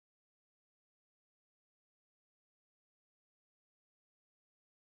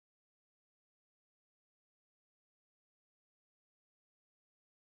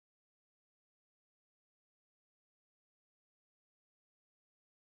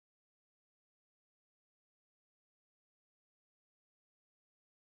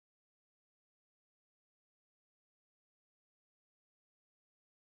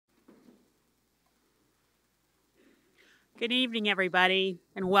Good evening, everybody,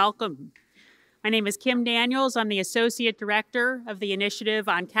 and welcome. My name is Kim Daniels. I'm the Associate Director of the Initiative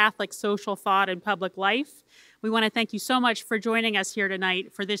on Catholic Social Thought and Public Life. We want to thank you so much for joining us here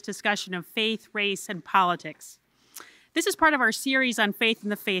tonight for this discussion of faith, race, and politics. This is part of our series on faith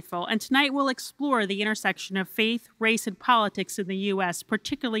and the faithful, and tonight we'll explore the intersection of faith, race, and politics in the U.S.,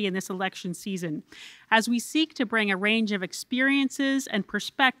 particularly in this election season, as we seek to bring a range of experiences and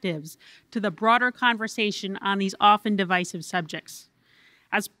perspectives to the broader conversation on these often divisive subjects.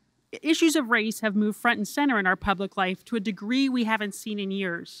 As issues of race have moved front and center in our public life to a degree we haven't seen in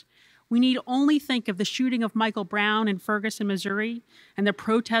years, we need only think of the shooting of Michael Brown in Ferguson, Missouri, and the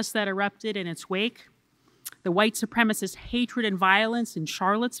protests that erupted in its wake, the white supremacist hatred and violence in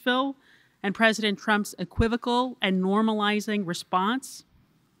Charlottesville, and President Trump's equivocal and normalizing response,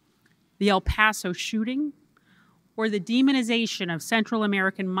 the El Paso shooting, or the demonization of Central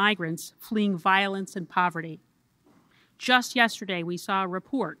American migrants fleeing violence and poverty. Just yesterday, we saw a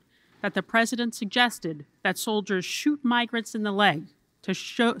report that the president suggested that soldiers shoot migrants in the leg to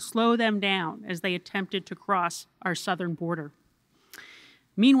slow them down as they attempted to cross our southern border.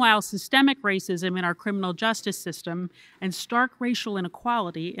 Meanwhile, systemic racism in our criminal justice system and stark racial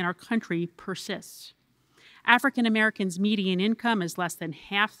inequality in our country persists. African Americans' median income is less than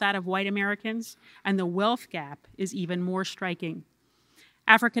half that of white Americans, and the wealth gap is even more striking.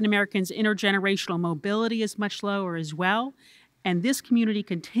 African Americans' intergenerational mobility is much lower as well, and this community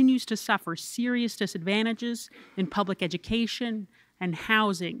continues to suffer serious disadvantages in public education and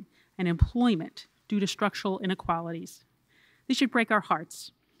housing and employment due to structural inequalities. This should break our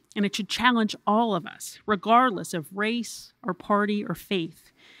hearts, and it should challenge all of us, regardless of race or party or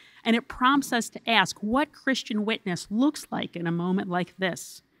faith. And it prompts us to ask what Christian witness looks like in a moment like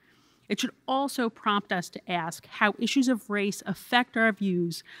this. It should also prompt us to ask how issues of race affect our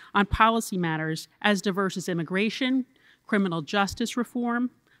views on policy matters as diverse as immigration, criminal justice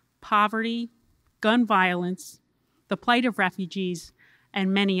reform, poverty, gun violence, the plight of refugees,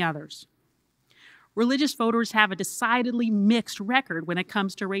 and many others. Religious voters have a decidedly mixed record when it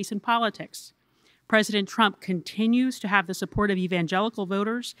comes to race and politics. President Trump continues to have the support of evangelical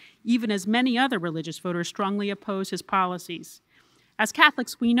voters, even as many other religious voters strongly oppose his policies. As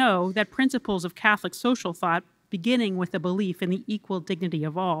Catholics, we know that principles of Catholic social thought, beginning with a belief in the equal dignity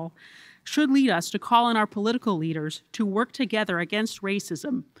of all, should lead us to call on our political leaders to work together against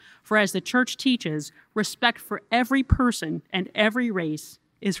racism, for as the Church teaches, respect for every person and every race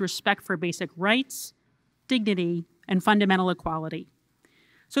is respect for basic rights, dignity, and fundamental equality.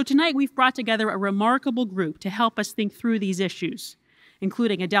 So tonight we've brought together a remarkable group to help us think through these issues,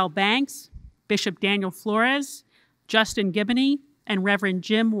 including Adele Banks, Bishop Daniel Flores, Justin Giboney, and Reverend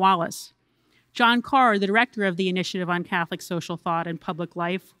Jim Wallace. John Carr, the director of the Initiative on Catholic Social Thought and Public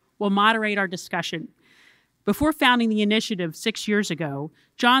Life, will moderate our discussion. Before founding the initiative 6 years ago,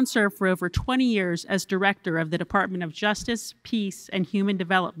 John served for over 20 years as director of the Department of Justice, Peace, and Human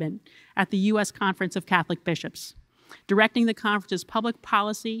Development at the U.S. Conference of Catholic Bishops, directing the conference's public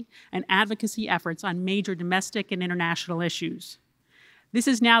policy and advocacy efforts on major domestic and international issues. This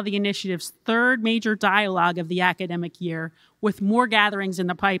is now the initiative's third major dialogue of the academic year, with more gatherings in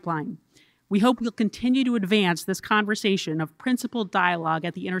the pipeline. We hope we'll continue to advance this conversation of principled dialogue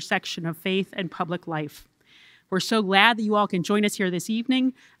at the intersection of faith and public life. We're so glad that you all can join us here this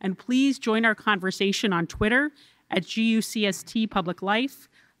evening, and please join our conversation on Twitter at GUCST Public Life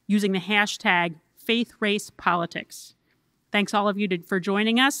using the hashtag FaithRacePolitics. Thanks all of you for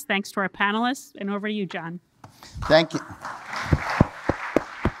joining us. Thanks to our panelists, and over to you, John. Thank you.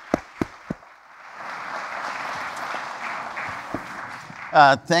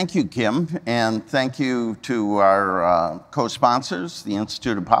 Thank you, Kim, and thank you to our co-sponsors, the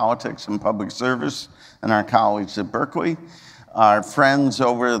Institute of Politics and Public Service, and our colleagues at Berkeley. Our friends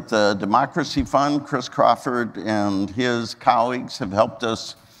over at the Democracy Fund, Chris Crawford and his colleagues have helped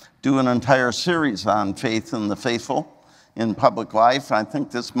us do an entire series on faith and the faithful in public life. I think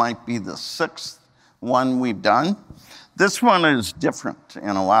this might be the 6th one we've done. This one is different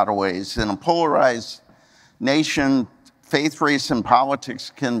in a lot of ways. In a polarized nation, faith, race, and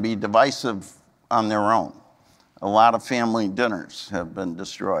politics can be divisive on their own. A lot of family dinners have been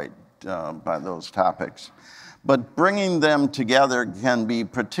destroyed by those topics. But bringing them together can be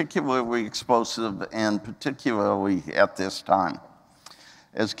particularly explosive, and particularly at this time.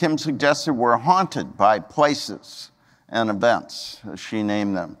 As Kim suggested, we're haunted by places and events, as she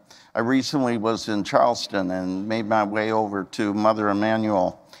named them. I recently was in Charleston and made my way over to Mother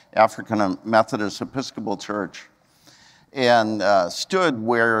Emanuel African Methodist Episcopal Church, and stood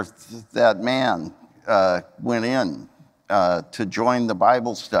where that man went in to join the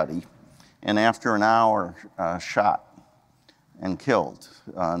Bible study, and after an hour, shot. and killed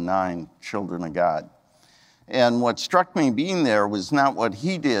 9 children of God. And what struck me being there was not what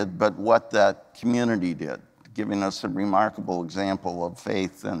he did, but what that community did, giving us a remarkable example of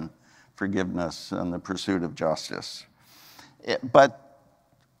faith and forgiveness and the pursuit of justice. But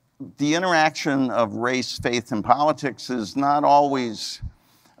the interaction of race, faith, and politics is not always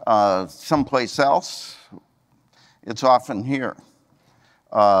someplace else. It's often here.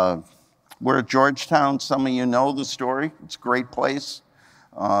 We're at Georgetown. Some of you know the story. It's a great place.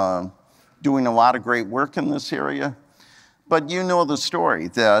 Doing a lot of great work in this area. But you know the story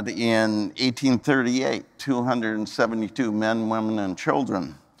that in 1838, 272 men, women, and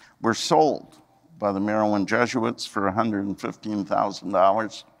children were sold by the Maryland Jesuits for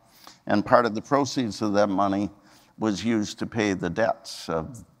 $115,000. And part of the proceeds of that money was used to pay the debts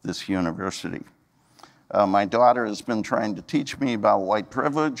of this university. My daughter has been trying to teach me about white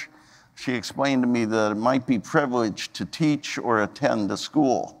privilege. She explained to me that it might be privileged to teach or attend a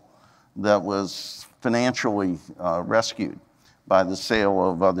school that was financially rescued by the sale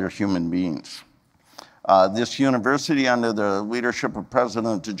of other human beings. This university, under the leadership of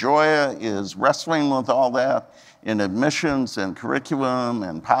President DeGioia, is wrestling with all that in admissions and curriculum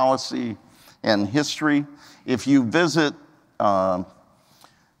and policy and history. If you visit Dahlgren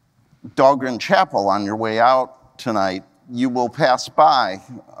Chapel on your way out tonight, you will pass by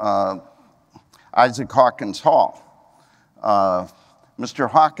Isaac Hawkins Hall. Mr.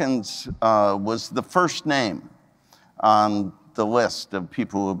 Hawkins was the first name on the list of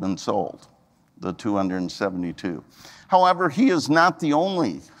people who have been sold, the 272. However, he is not the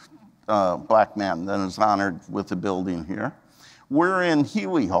only black man that is honored with a building here. We're in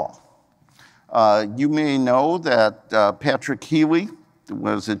Healy Hall. You may know that Patrick Healy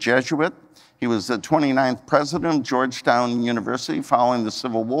was a Jesuit. He was the 29th president of Georgetown University following the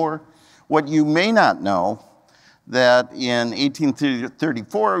Civil War. What you may not know, that in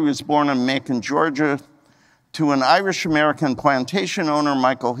 1834, he was born in Macon, Georgia, to an Irish-American plantation owner,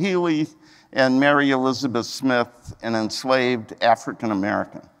 Michael Healy, and Mary Elizabeth Smith, an enslaved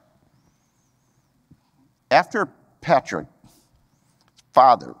African-American. After Patrick's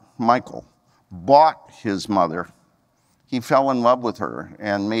father, Michael, bought his mother, he fell in love with her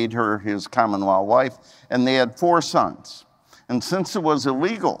and made her his common-law wife, and they had 4 sons. And since it was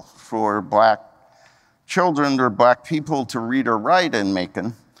illegal for black children or black people to read or write in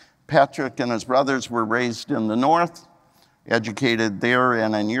Macon, Patrick and his brothers were raised in the North, educated there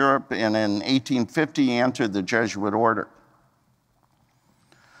and in Europe, and in 1850 entered the Jesuit order.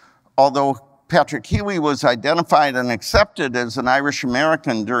 Although Patrick Healy was identified and accepted as an Irish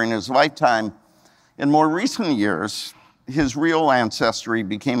American during his lifetime, in more recent years, his real ancestry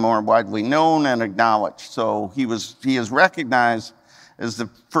became more widely known and acknowledged. So he is recognized as the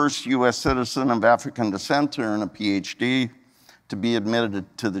first U.S. citizen of African descent to earn a PhD, to be admitted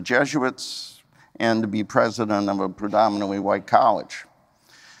to the Jesuits, and to be president of a predominantly white college.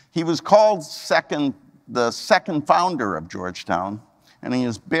 He was called the second founder of Georgetown, and he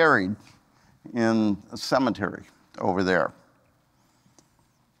is buried in a cemetery over there.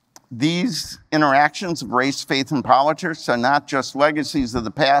 These interactions of race, faith, and politics are not just legacies of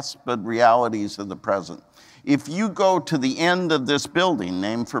the past, but realities of the present. If you go to the end of this building,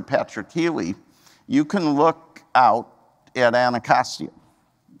 named for Patrick Healy, you can look out at Anacostia,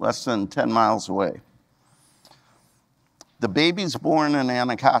 less than 10 miles away. The babies born in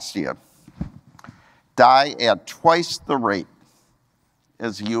Anacostia die at twice the rate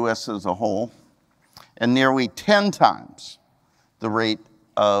as the U.S. as a whole, and nearly 10 times the rate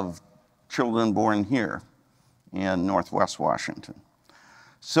of children born here in Northwest Washington.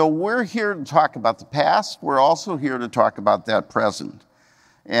 So we're here to talk about the past. We're also here to talk about that present,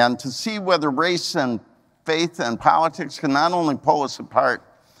 and to see whether race and faith and politics can not only pull us apart,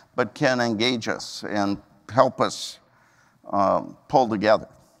 but can engage us and help us pull together.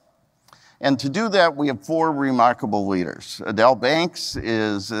 And to do that, we have 4 remarkable leaders. Adele Banks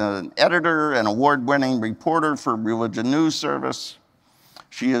is an editor and award-winning reporter for Religion News Service.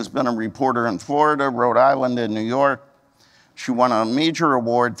 She has been a reporter in Florida, Rhode Island, and New York. She won a major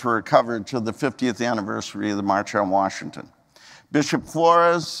award for her coverage of the 50th anniversary of the March on Washington. Bishop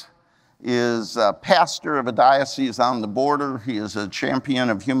Flores is a pastor of a diocese on the border. He is a champion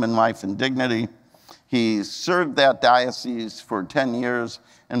of human life and dignity. He served that diocese for 10 years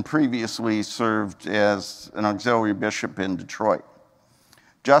and previously served as an auxiliary bishop in Detroit.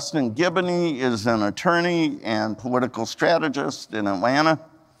 Justin Giboney is an attorney and political strategist in Atlanta.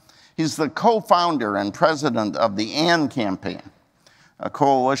 He's the co-founder and president of the AND Campaign, a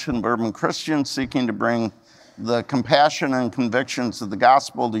coalition of urban Christians seeking to bring the compassion and convictions of the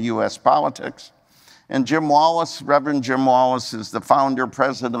gospel to U.S. politics. And Jim Wallace, Reverend Jim Wallace, is the founder,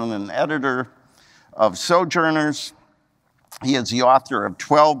 president, and editor of Sojourners. He is the author of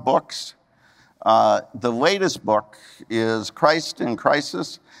 12 books. The latest book is Christ in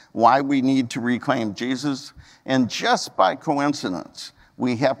Crisis, Why We Need to Reclaim Jesus. And just by coincidence,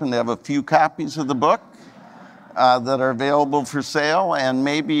 we happen to have a few copies of the book that are available for sale and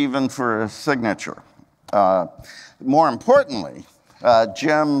maybe even for a signature. More importantly,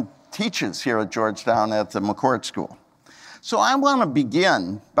 Jim teaches here at Georgetown at the McCourt School. So I want to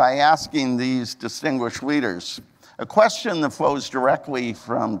begin by asking these distinguished leaders a question that flows directly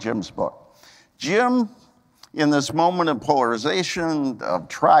from Jim's book. Jim, in this moment of polarization, of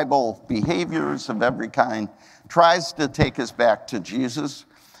tribal behaviors of every kind, tries to take us back to Jesus.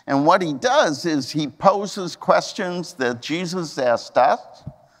 And what he does is he poses questions that Jesus asked us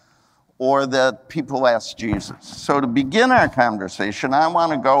or that people ask Jesus. So to begin our conversation, I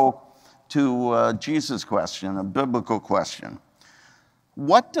want to go to Jesus' question, a biblical question.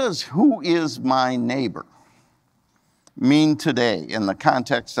 What does "who is my neighbor" mean today in the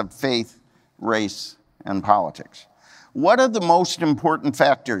context of faith, race, and politics? What are the most important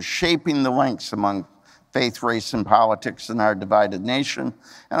factors shaping the links among faith, race, and politics in our divided nation?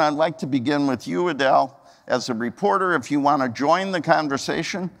 And I'd like to begin with you, Adele. As a reporter, if you want to join the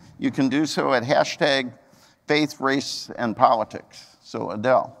conversation, you can do so at hashtag faith, race, and politics. So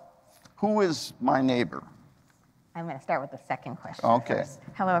Adele, who is my neighbor? I'm going to start with the second question first.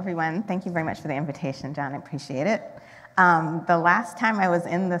 Hello, everyone. Thank you very much for the invitation, John. I appreciate it. The last time I was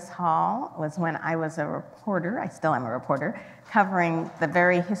in this hall was when I was a reporter, I still am a reporter, covering the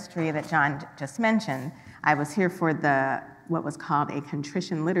very history that John just mentioned. I was here for what was called a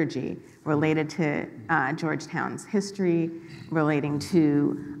contrition liturgy related to Georgetown's history, relating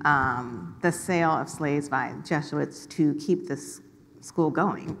to the sale of slaves by Jesuits to keep this school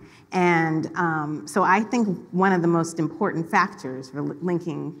going. And so I think one of the most important factors for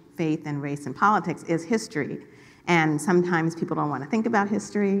linking faith and race and politics is history. And sometimes people don't want to think about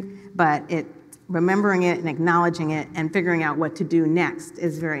history, but remembering it and acknowledging it and figuring out what to do next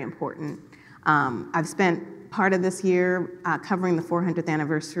is very important. I've spent part of this year covering the 400th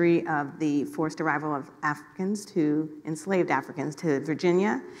anniversary of the forced arrival of enslaved Africans to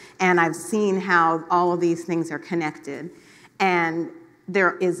Virginia, and I've seen how all of these things are connected. And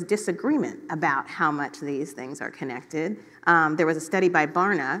there is disagreement about how much these things are connected. There was a study by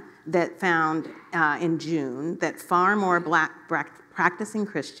Barna that found in June that far more black practicing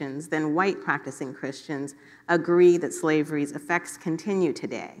Christians than white practicing Christians agree that slavery's effects continue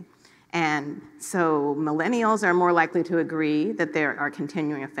today. And so millennials are more likely to agree that there are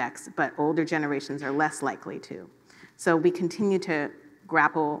continuing effects, but older generations are less likely to. So we continue to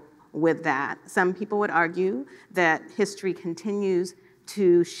grapple with that. Some people would argue that history continues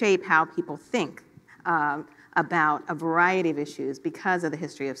to shape how people think about a variety of issues because of the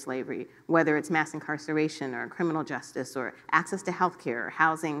history of slavery, whether it's mass incarceration or criminal justice or access to healthcare or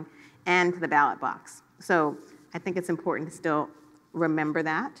housing and to the ballot box. So I think it's important to still remember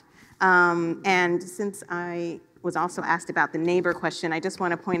that. And since I was also asked about the neighbor question, I just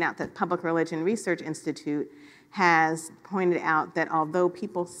want to point out that Public Religion Research Institute has pointed out that although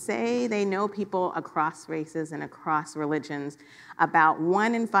people say they know people across races and across religions, about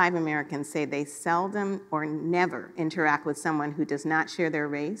 1 in 5 Americans say they seldom or never interact with someone who does not share their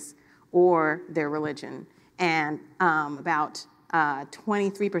race or their religion. And about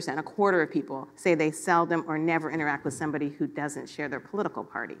 23%, a quarter of people, say they seldom or never interact with somebody who doesn't share their political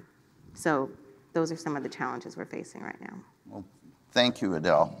party. So those are some of the challenges we're facing right now. Well, thank you,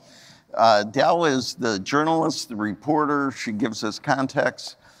 Adele. Adele is the journalist, the reporter. She gives us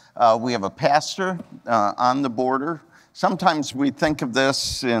context. We have a pastor on the border. Sometimes we think of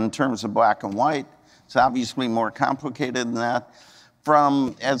this in terms of black and white. It's obviously more complicated than that.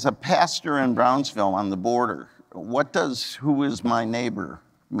 As a pastor in Brownsville on the border, what does "who is my neighbor"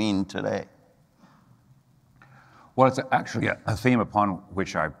 mean today? Well, it's actually a theme upon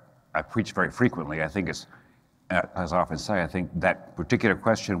which I preach very frequently. I think it's, as I often say, I think that particular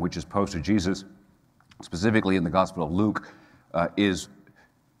question which is posed to Jesus, specifically in the Gospel of Luke, is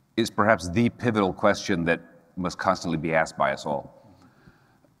perhaps the pivotal question that must constantly be asked by us all.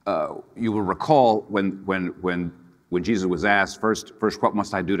 You will recall when Jesus was asked, first, what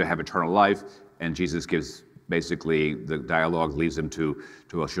must I do to have eternal life? And Jesus gives basically, the dialogue leads him to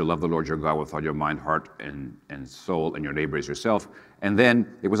shall love the Lord your God with all your mind, heart, and soul, and your neighbor as yourself. And then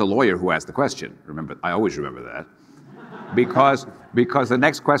it was a lawyer who asked the question. Remember, I always remember that. Because the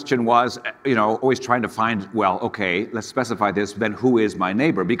next question was, always trying to find, well, okay, let's specify this, then who is my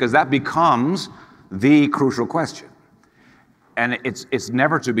neighbor? Because that becomes the crucial question. And it's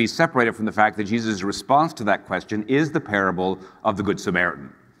never to be separated from the fact that Jesus' response to that question is the parable of the Good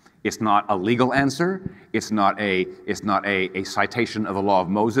Samaritan. It's not a legal answer. It's not a citation of the law of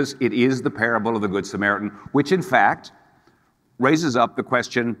Moses. It is the parable of the Good Samaritan, which in fact raises up the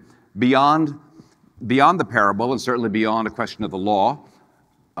question beyond the parable, and certainly beyond a question of the law,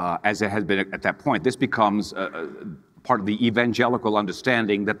 as it has been at that point. This becomes part of the evangelical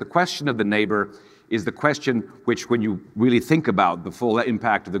understanding that the question of the neighbor is the question which, when you really think about the full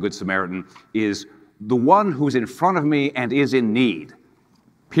impact of the Good Samaritan, is the one who's in front of me and is in need.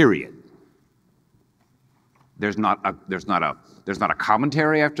 Period. There's not a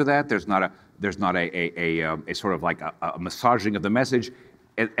commentary after that. There's not a sort of like a massaging of the message,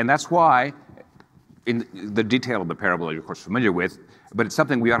 and that's why, in the detail of the parable, you're of course familiar with, but it's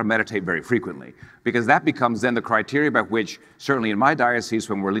something we ought to meditate very frequently, because that becomes then the criteria by which, certainly in my diocese,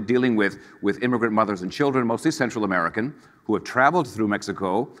 when we're dealing with immigrant mothers and children, mostly Central American, who have traveled through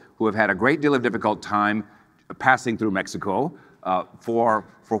Mexico, who have had a great deal of difficult time passing through Mexico, for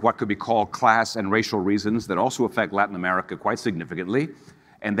what could be called class and racial reasons that also affect Latin America quite significantly,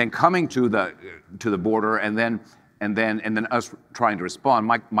 and then coming to the border, and then us trying to respond.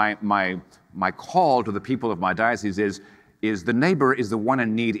 My call to the people of my diocese is the neighbor is the one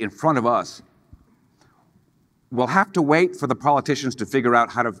in need in front of us. We'll have to wait for the politicians to figure out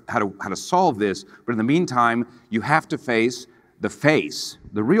how to solve this, but in the meantime, you have to face,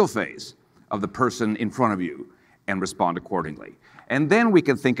 the real face of the person in front of you, and respond accordingly. And then we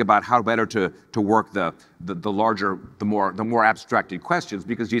can think about how better to work the larger, the more abstracted questions,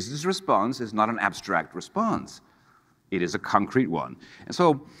 because Jesus' response is not an abstract response. It is a concrete one. And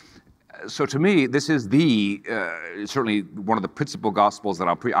so to me, this is certainly one of the principal gospels that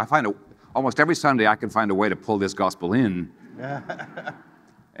I'll preach. I find almost every Sunday I can find a way to pull this gospel in.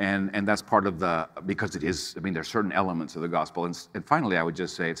 And that's part of because it is, there's certain elements of the gospel. And finally, I would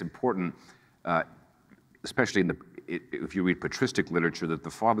just say it's important, especially if you read patristic literature, that the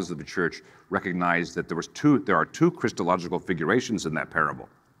fathers of the church recognized that there are two Christological figurations in that parable.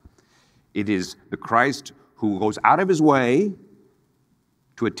 It is the Christ who goes out of his way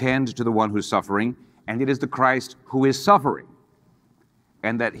to attend to the one who's suffering, and it is the Christ who is suffering.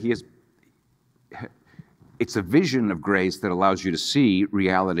 And that it's a vision of grace that allows you to see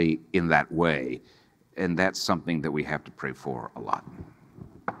reality in that way. And that's something that we have to pray for a lot.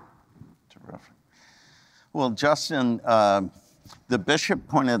 Terrific. Well, Justin, the bishop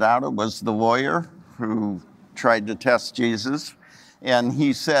pointed out it was the lawyer who tried to test Jesus. And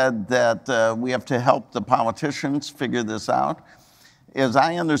he said that we have to help the politicians figure this out. As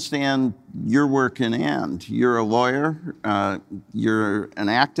I understand your work in AND, you're a lawyer, you're an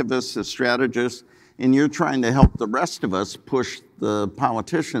activist, a strategist, and you're trying to help the rest of us push the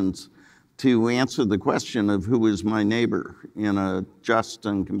politicians to answer the question of who is my neighbor in a just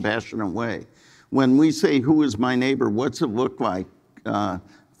and compassionate way. When we say who is my neighbor, what's it look like to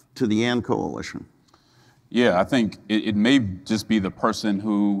the AND Coalition? Yeah, I think it may just be the person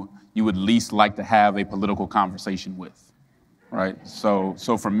who you would least like to have a political conversation with, right? So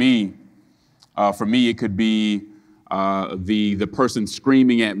for me, it could be the person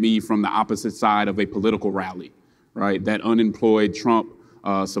screaming at me from the opposite side of a political rally, right? That unemployed Trump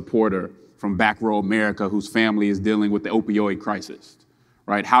supporter from back row America whose family is dealing with the opioid crisis,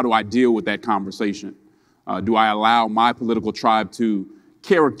 right? How do I deal with that conversation? Do I allow my political tribe to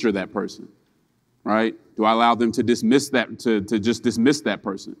caricature that person, right? Do I allow them to dismiss that, to just dismiss that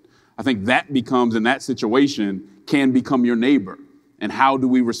person? I think that becomes, in that situation, can become your neighbor. And how do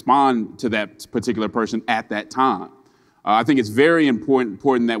we respond to that particular person at that time? I think it's very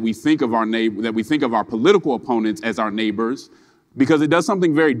important that we think of our our political opponents as our neighbors, because it does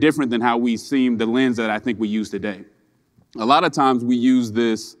something very different than how we seem, the lens that I think we use today. A lot of times we use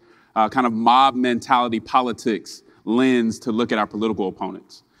this kind of mob mentality politics lens to look at our political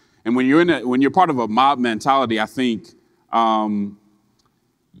opponents. And when you're part of a mob mentality, I think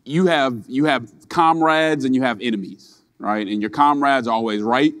you have comrades and you have enemies, right? And your comrades are always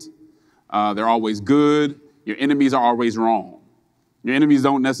right. They're always good. Your enemies are always wrong. Your enemies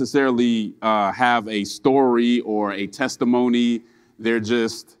don't necessarily have a story or a testimony. They're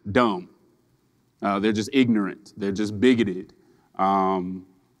just dumb. They're just ignorant. They're just bigoted.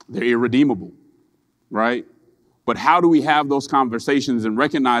 They're irredeemable, right? But how do we have those conversations and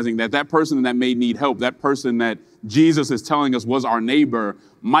recognizing that that person that may need help, that person that Jesus is telling us was our neighbor,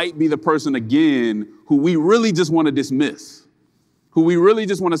 might be the person again who we really just want to dismiss, who we really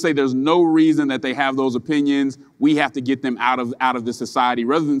just want to say there's no reason that they have those opinions. We have to get them out of this society,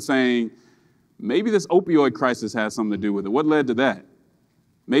 rather than saying, maybe this opioid crisis has something to do with it. What led to that?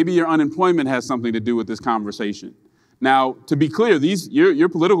 Maybe your unemployment has something to do with this conversation. Now, to be clear, your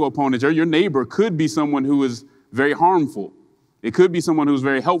political opponents or your neighbor could be someone who is very harmful. It could be someone who's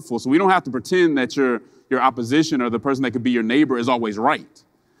very helpful. So we don't have to pretend that your opposition or the person that could be your neighbor is always right.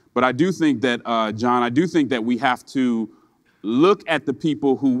 But I do think that, John, I do think that we have to look at the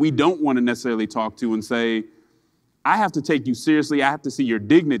people who we don't want to necessarily talk to and say, I have to take you seriously. I have to see your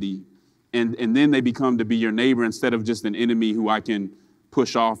dignity. And then they become to be your neighbor instead of just an enemy who I can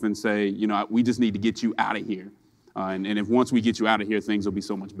push off and say, you know, we just need to get you out of here. And if once we get you out of here, things will be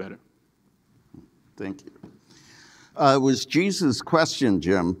so much better. Thank you. It was Jesus' question,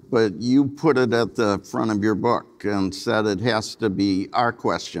 Jim, but you put it at the front of your book and said it has to be our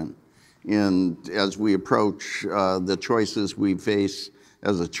question as we approach the choices we face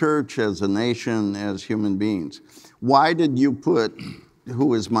as a church, as a nation, as human beings. Why did you put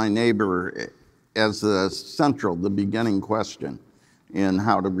who is my neighbor as the beginning question in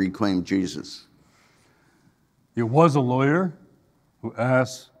how to reclaim Jesus? It was a lawyer who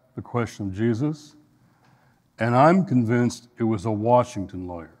asked the question of Jesus, and I'm convinced it was a Washington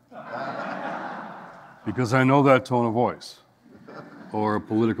lawyer. Because I know that tone of voice, or a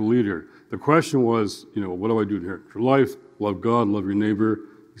political leader. The question was, you know, what do I do to inherit your life? Love God, love your neighbor.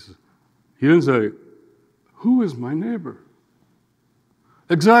 He didn't say, who is my neighbor?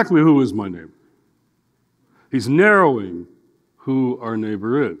 Exactly who is my neighbor? He's narrowing who our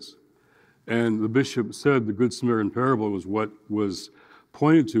neighbor is. And the bishop said the Good Samaritan parable was what was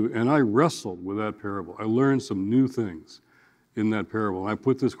pointed to, and I wrestled with that parable. I learned some new things in that parable. And I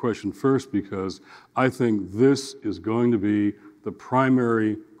put this question first because I think this is going to be the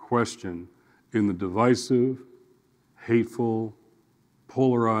primary question in the divisive, hateful,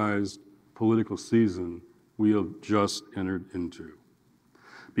 polarized political season we have just entered into.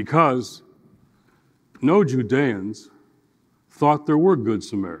 Because no Judeans thought there were good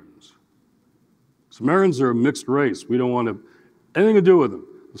Samaritans. Samaritans are a mixed race. We don't want anything to do with them.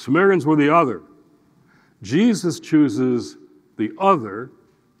 The Samaritans were the other. Jesus chooses the other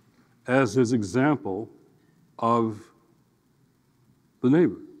as his example of the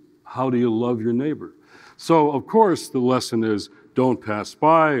neighbor. How do you love your neighbor? So, of course, the lesson is don't pass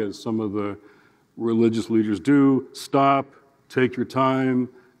by, as some of the religious leaders do. Stop, take your time,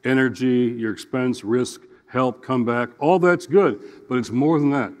 energy, your expense, risk, help, come back. All that's good, but it's more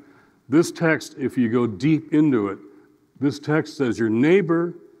than that. This text, if you go deep into it, this text says your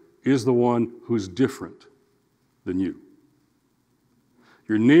neighbor is the one who's different than you.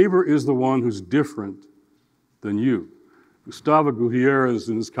 Your neighbor is the one who's different than you. Gustavo Gutierrez,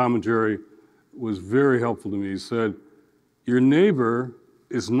 in his commentary, was very helpful to me. He said, your neighbor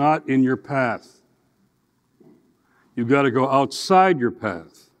is not in your path. You've got to go outside your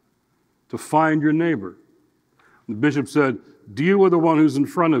path to find your neighbor. The bishop said, deal with the one who's in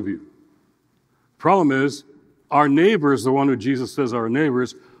front of you. Problem is, our neighbors, the one who Jesus says are our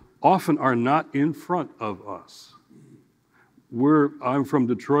neighbors, often are not in front of us. I'm from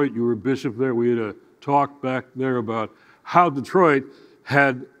Detroit. You were bishop there. We had a talk back there about how Detroit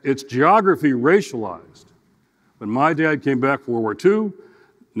had its geography racialized. When my dad came back from World War II,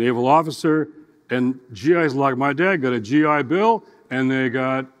 naval officer, and GIs like my dad got a GI Bill, and they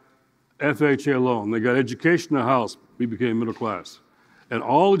got FHA loan. They got education in the house. We became middle class. And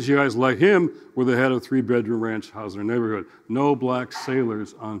all the GIs like him were the head of 3-bedroom ranch house in our neighborhood. No black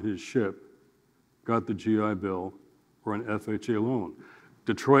sailors on his ship got the GI Bill or an FHA loan.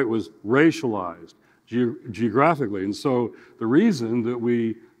 Detroit was racialized geographically. And so the reason that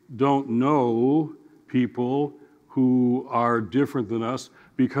we don't know people who are different than us,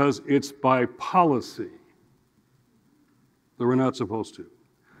 because it's by policy that we're not supposed to.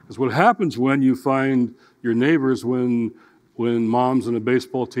 Because what happens when you find your neighbors, when moms and a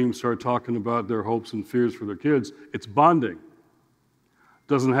baseball team start talking about their hopes and fears for their kids, it's bonding. It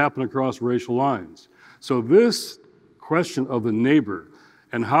doesn't happen across racial lines. So this question of the neighbor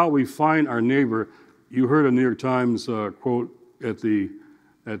and how we find our neighbor, you heard a New York Times quote at the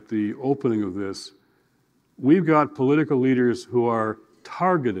opening of this. We've got political leaders who are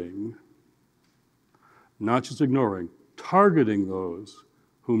targeting, not just ignoring, targeting those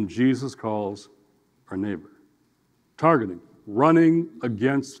whom Jesus calls our neighbor. Targeting, running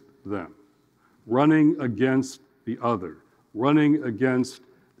against them, running against the other, running against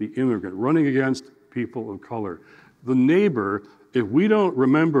the immigrant, running against people of color. The neighbor, if we don't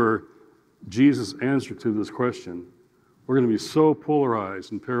remember Jesus' answer to this question, we're going to be so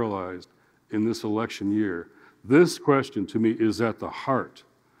polarized and paralyzed in this election year. This question, to me, is at the heart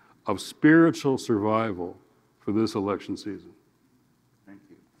of spiritual survival for this election season. Thank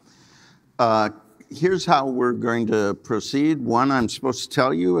you. Here's how we're going to proceed. One, I'm supposed to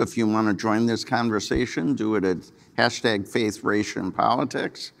tell you if you want to join this conversation, do it at hashtag faith, race, and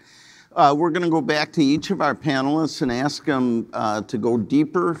politics. We're going to go back to each of our panelists and ask them to go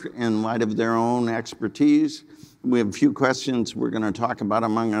deeper in light of their own expertise. We have a few questions we're going to talk about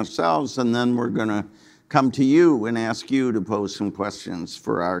among ourselves, and then we're going to come to you and ask you to pose some questions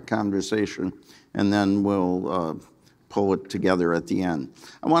for our conversation, and then we'll pull it together at the end.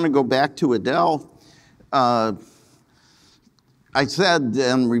 I want to go back to Adele. I said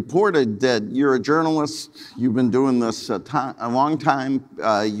and reported that you're a journalist. You've been doing this a long time.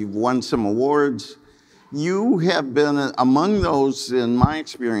 You've won some awards. You have been among those, in my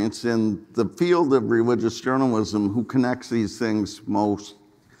experience, in the field of religious journalism who connects these things most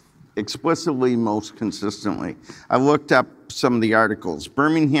explicitly, most consistently. I looked up some of the articles.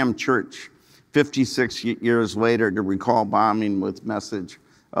 Birmingham Church, 56 years later, to recall bombing with message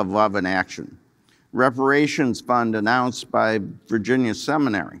of love and action. Reparations fund announced by Virginia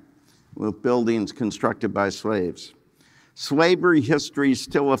Seminary with buildings constructed by slaves. Slavery history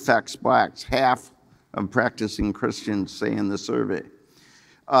still affects blacks, half of practicing Christians say in the survey.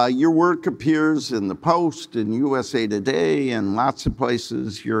 Your work appears in the Post, in USA Today, and lots of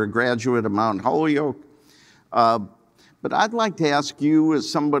places. You're a graduate of Mount Holyoke. But I'd like to ask you, as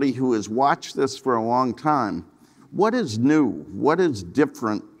somebody who has watched this for a long time, what is new? What is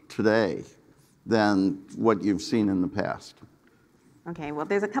different today than what you've seen in the past? Okay, well,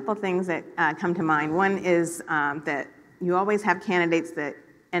 there's a couple things that come to mind. One is that you always have candidates that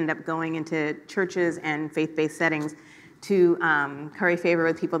end up going into churches and faith-based settings to curry favor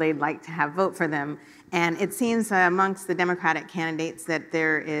with people they'd like to have vote for them. And it seems amongst the Democratic candidates that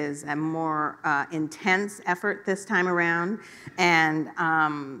there is a more intense effort this time around. And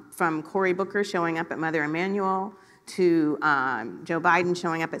from Cory Booker showing up at Mother Emanuel, to Joe Biden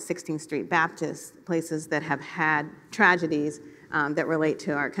showing up at 16th Street Baptist, places that have had tragedies that relate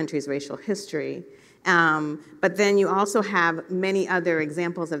to our country's racial history. But then you also have many other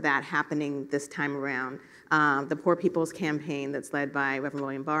examples of that happening this time around. The Poor People's Campaign that's led by Reverend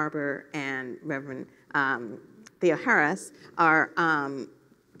William Barber and Reverend Theo Harris are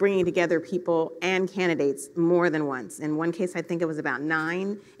bringing together people and candidates more than once. In one case, I think it was about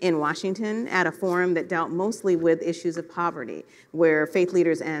 9 in Washington at a forum that dealt mostly with issues of poverty, where faith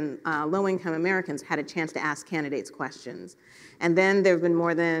leaders and low-income Americans had a chance to ask candidates questions. And then there have been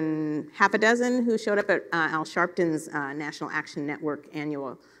more than half a dozen who showed up at Al Sharpton's National Action Network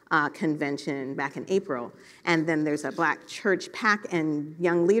annual convention back in April. And then there's a Black Church PAC and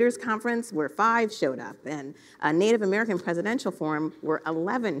Young Leaders Conference where 5 showed up, and a Native American Presidential Forum where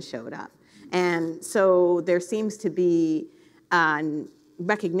 11 showed up. And so there seems to be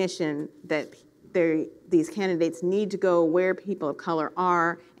recognition that these candidates need to go where people of color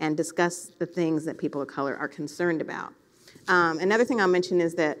are and discuss the things that people of color are concerned about. Another thing I'll mention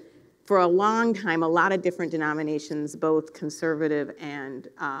is that for a long time, a lot of different denominations, both conservative and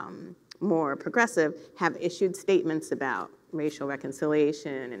more progressive, have issued statements about racial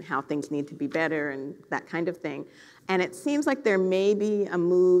reconciliation and how things need to be better and that kind of thing. And it seems like there may be a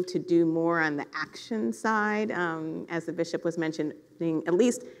move to do more on the action side, as the bishop was mentioning, at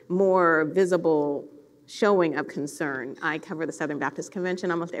least more visible showing of concern. I cover the Southern Baptist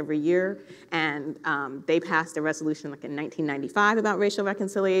Convention almost every year, and they passed a resolution like in 1995 about racial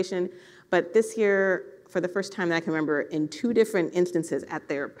reconciliation, but this year, for the first time that I can remember, in 2 different instances, at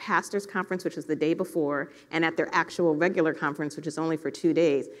their pastors' conference, which was the day before, and at their actual regular conference, which is only for 2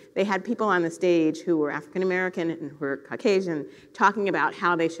 days, they had people on the stage who were African American and who were Caucasian talking about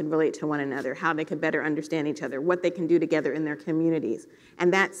how they should relate to one another, how they could better understand each other, what they can do together in their communities.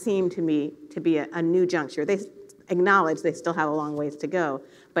 And that seemed to me to be a new juncture. They acknowledge they still have a long ways to go,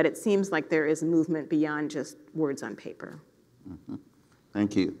 but it seems like there is movement beyond just words on paper. Mm-hmm.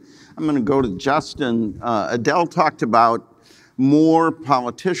 Thank you. I'm going to go to Justin. Adele talked about more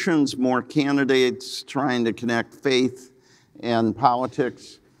politicians, more candidates trying to connect faith and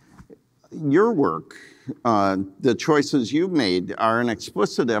politics. Your work, the choices you've made, are an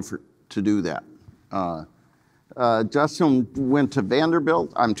explicit effort to do that. Justin went to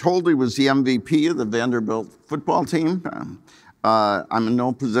Vanderbilt. I'm told he was the MVP of the Vanderbilt football team. I'm in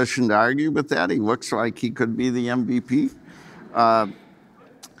no position to argue with that. He looks like he could be the MVP.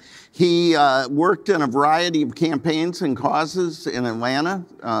 He worked in a variety of campaigns and causes in Atlanta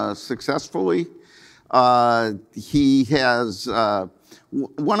successfully. He has,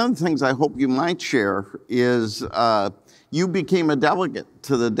 one of the things I hope you might share is you became a delegate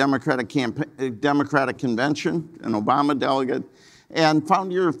to the Democratic Convention, an Obama delegate, and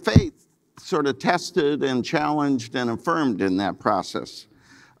found your faith sort of tested and challenged and affirmed in that process.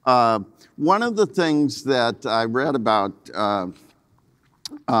 One of the things that I read about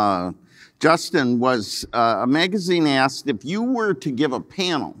Justin, was a magazine asked if you were to give a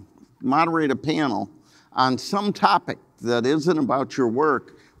panel, moderate a panel on some topic that isn't about your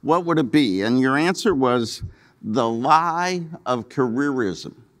work, what would it be? And your answer was the lie of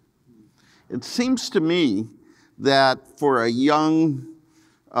careerism. It seems to me that for a young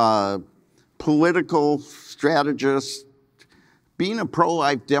political strategist, being a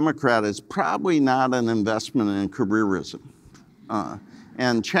pro-life Democrat is probably not an investment in careerism,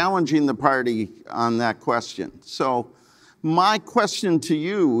 and challenging the party on that question. So my question to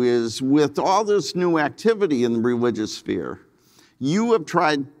you is, with all this new activity in the religious sphere, you have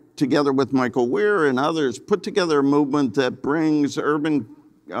tried, together with Michael Weir and others, put together a movement that brings urban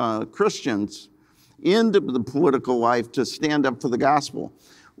Christians into the political life to stand up for the gospel.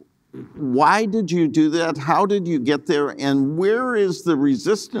 Why did you do that? How did you get there? And where is the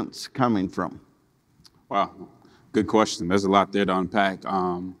resistance coming from? Wow, good question. There's a lot there to unpack.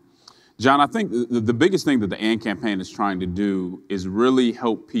 John, I think the biggest thing that the AND campaign is trying to do is really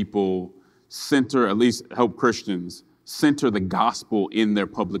help people center, at least help Christians, center the gospel in their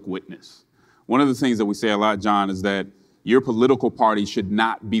public witness. One of the things that we say a lot, John, is that your political party should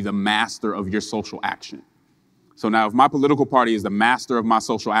not be the master of your social action. So now if my political party is the master of my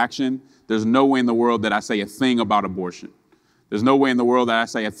social action, there's no way in the world that I say a thing about abortion. There's no way in the world that I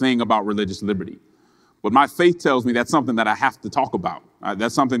say a thing about religious liberty. But my faith tells me that's something that I have to talk about.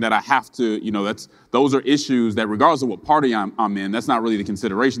 That's something that I have to, those are issues that regardless of what party I'm in, that's not really the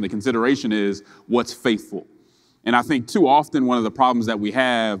consideration. The consideration is what's faithful. And I think too often one of the problems that we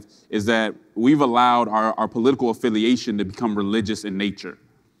have is that we've allowed our political affiliation to become religious in nature.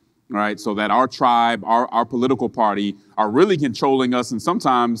 Right, so that our tribe, our political party are really controlling us, and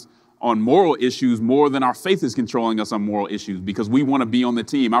sometimes on moral issues more than our faith is controlling us on moral issues, because we want to be on the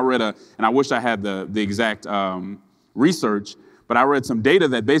team. I read and I wish I had the exact research, but I read some data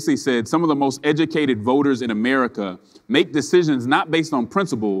that basically said some of the most educated voters in America make decisions not based on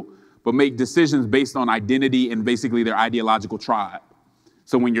principle, but make decisions based on identity and basically their ideological tribe.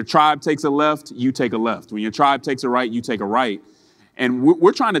 So when your tribe takes a left, you take a left. When your tribe takes a right, you take a right. And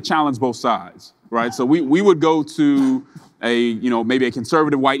we're trying to challenge both sides, right? So we would go to maybe a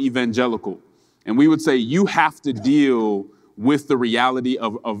conservative white evangelical, and we would say, you have to deal with the reality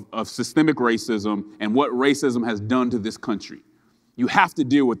of systemic racism and what racism has done to this country. You have to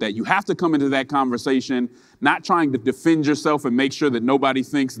deal with that. You have to come into that conversation, not trying to defend yourself and make sure that nobody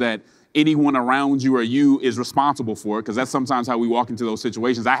thinks that anyone around you or you is responsible for it, because that's sometimes how we walk into those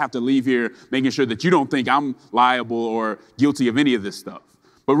situations. I have to leave here making sure that you don't think I'm liable or guilty of any of this stuff.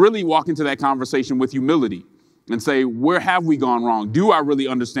 But really walk into that conversation with humility and say, where have we gone wrong? Do I really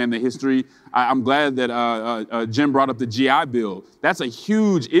understand the history? I'm glad that Jim brought up the GI Bill. That's a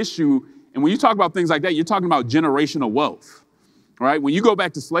huge issue. And when you talk about things like that, you're talking about generational wealth, right? When you go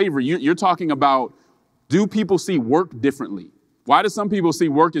back to slavery, you're talking about, do people see work differently? Why do some people see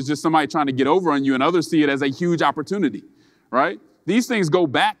work as just somebody trying to get over on you, and others see it as a huge opportunity, right? These things go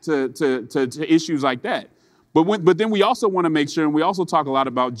back to issues like that. But then we also want to make sure, and we also talk a lot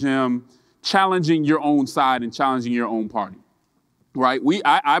about, Jim, challenging your own side and challenging your own party, right?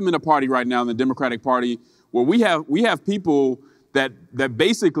 I'm in a party right now, in the Democratic Party, where we have people that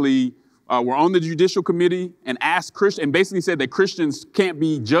basically were on the Judicial Committee and asked Christians, and basically said that Christians can't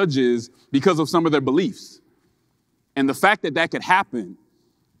be judges because of some of their beliefs. And the fact that that could happen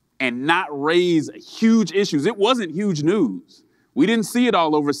and not raise huge issues, it wasn't huge news. We didn't see it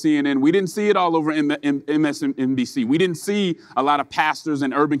all over CNN. We didn't see it all over MSNBC. We didn't see a lot of pastors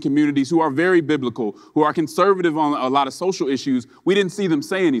in urban communities who are very biblical, who are conservative on a lot of social issues. We didn't see them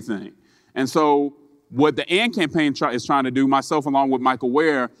say anything. And so what the AND campaign is trying to do, myself along with Michael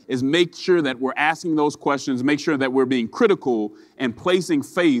Weir, is make sure that we're asking those questions, make sure that we're being critical and placing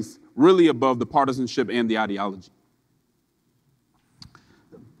faith really above the partisanship and the ideology.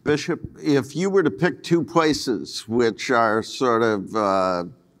 Bishop, if you were to pick two places which are sort of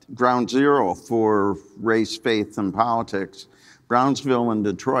ground zero for race, faith, and politics, Brownsville and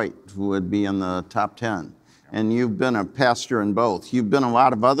Detroit would be in the top 10. And you've been a pastor in both. You've been a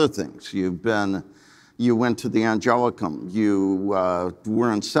lot of other things. You went to the Angelicum. You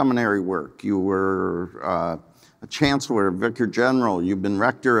were in seminary work. You were a chancellor, a vicar general. You've been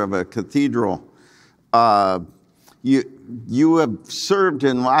rector of a cathedral. You have served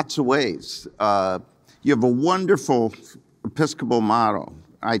in lots of ways. You have a wonderful Episcopal motto.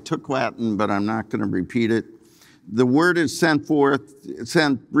 I took Latin, but I'm not going to repeat it. The word is sent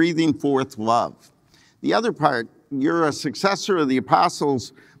breathing forth love. The other part, you're a successor of the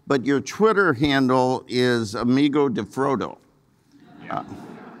apostles, but your Twitter handle is Amigo de Frodo,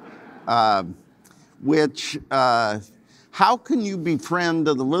 how can you be friend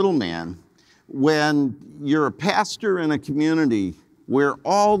of the little man when you're a pastor in a community where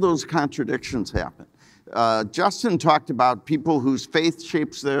all those contradictions happen. Justin talked about people whose faith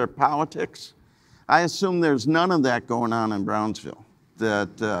shapes their politics. I assume there's none of that going on in Brownsville.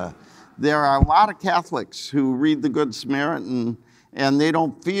 That there are a lot of Catholics who read the Good Samaritan and they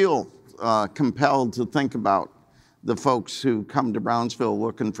don't feel compelled to think about the folks who come to Brownsville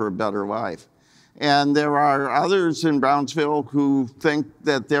looking for a better life. And there are others in Brownsville who think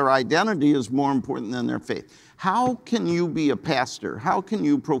that their identity is more important than their faith. How can you be a pastor? How can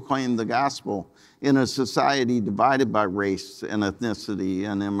you proclaim the gospel in a society divided by race and ethnicity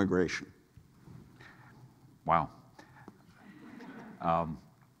and immigration? Wow.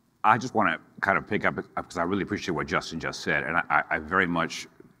 I just want to kind of pick up, because I really appreciate what Justin just said, and I very much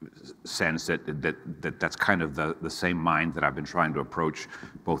sense that that's kind of the same mind that I've been trying to approach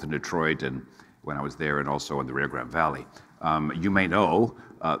both in Detroit and when I was there, and also in the Rio Grande Valley. You may know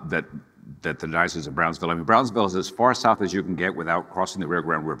that the Diocese of Brownsville, I mean, Brownsville is as far south as you can get without crossing the Rio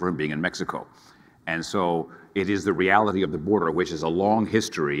Grande River and being in Mexico. And so it is the reality of the border, which is a long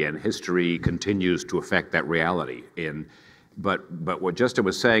history, and history continues to affect that reality. But what Justin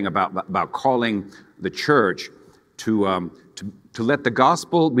was saying about calling the church to let the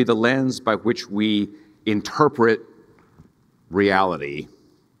gospel be the lens by which we interpret reality,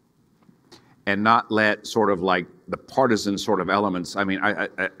 and not let sort of like the partisan sort of elements. I mean, I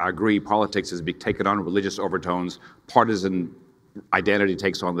agree, politics has taken on religious overtones, partisan identity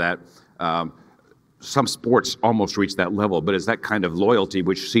takes on that. Some sports almost reach that level, but it's that kind of loyalty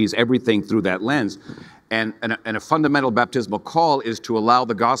which sees everything through that lens. And a fundamental baptismal call is to allow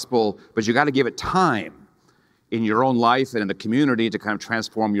the gospel, but you got to give it time in your own life and in the community to kind of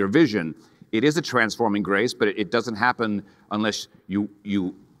transform your vision. It is a transforming grace, but it doesn't happen unless you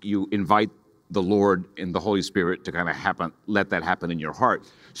invite the Lord and the Holy Spirit to kind of let that happen in your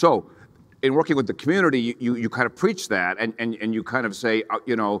heart. So in working with the community, you kind of preach that, and you kind of say,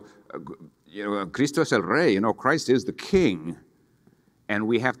 Cristo es el Rey, Christ is the King, and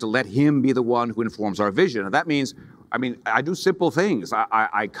we have to let him be the one who informs our vision. And that means, I do simple things.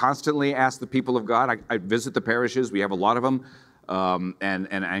 I constantly ask the people of God. I visit the parishes. We have a lot of them. And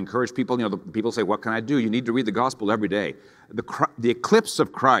I encourage people, people say, what can I do? You need to read the gospel every day. The eclipse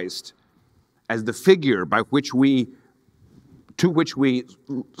of Christ as the figure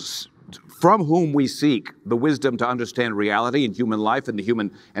from whom we seek the wisdom to understand reality and human life and the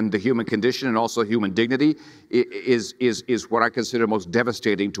human condition, and also human dignity, is what I consider most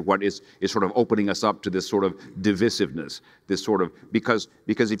devastating to what is sort of opening us up to this sort of divisiveness, this sort of, because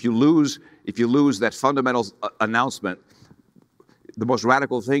if you lose that fundamental announcement, the most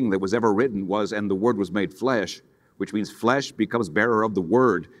radical thing that was ever written was, and the Word was made flesh, which means flesh becomes bearer of the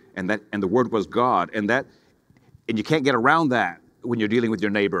Word, and the Word was God, and you can't get around that when you're dealing with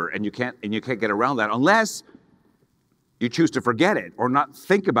your neighbor, and you can't get around that unless you choose to forget it or not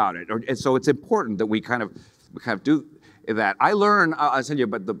think about it. And so it's important that we kind of do that. I learn, I'll tell you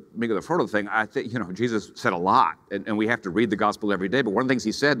about the fertile thing. I think, Jesus said a lot, and we have to read the gospel every day. But one of the things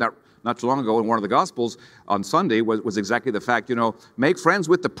he said not too long ago in one of the gospels on Sunday was exactly the fact, make friends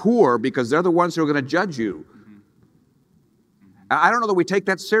with the poor because they're the ones who are going to judge you. I don't know that we take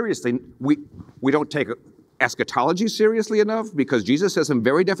that seriously. We don't take eschatology seriously enough, because Jesus says some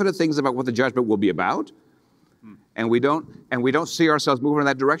very definite things about what the judgment will be about. And we don't see ourselves moving in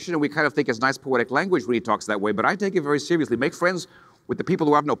that direction, and we kind of think it's nice poetic language when he talks that way, but I take it very seriously. Make friends with the people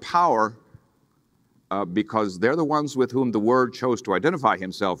who have no power, because they're the ones with whom the Word chose to identify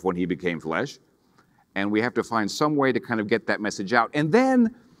himself when he became flesh, and we have to find some way to kind of get that message out. And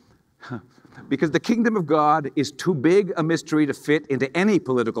then, because the kingdom of God is too big a mystery to fit into any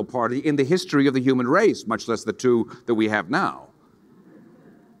political party in the history of the human race, much less the two that we have now.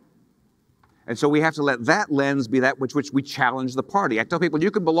 And so we have to let that lens be that which we challenge the party. I tell people, you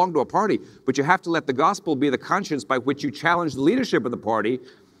can belong to a party, but you have to let the gospel be the conscience by which you challenge the leadership of the party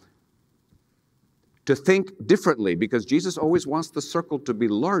to think differently, because Jesus always wants the circle to be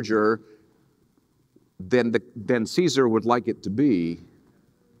larger than Caesar would like it to be.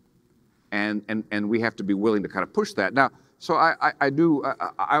 And we have to be willing to kind of push that. Now, so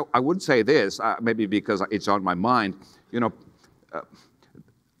I would say this, maybe because it's on my mind,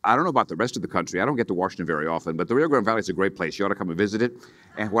 I don't know about the rest of the country. I don't get to Washington very often, but the Rio Grande Valley is a great place. You ought to come and visit it.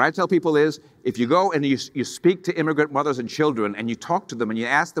 And what I tell people is, if you go and you speak to immigrant mothers and children, and you talk to them and you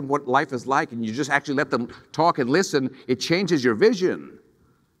ask them what life is like, and you just actually let them talk and listen, it changes your vision.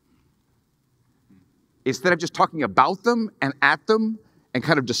 Instead of just talking about them and at them and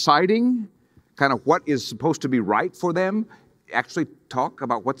kind of deciding kind of what is supposed to be right for them, actually talk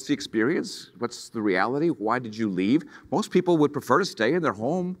about what's the experience, what's the reality, why did you leave? Most people would prefer to stay in their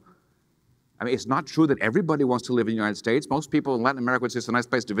home. I mean, it's not true that everybody wants to live in the United States. Most people in Latin America would say it's a nice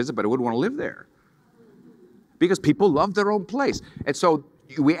place to visit, but I wouldn't want to live there. Because people love their own place. And so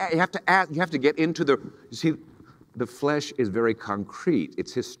you have to get into you see, the flesh is very concrete.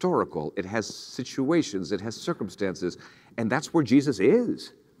 It's historical. It has situations. It has circumstances. And that's where Jesus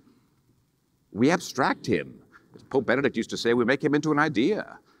is. We abstract him. As Pope Benedict used to say, we make him into an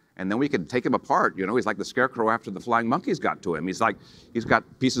idea. And then we can take him apart. You know, he's like the scarecrow after the flying monkeys got to him. He's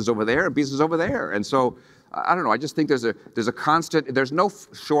got pieces over there and pieces over there. And so, I don't know, I just think there's a constant, there's no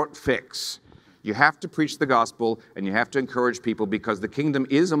short fix. You have to preach the gospel and you have to encourage people because the kingdom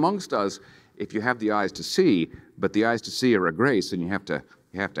is amongst us if you have the eyes to see, but the eyes to see are a grace and you have to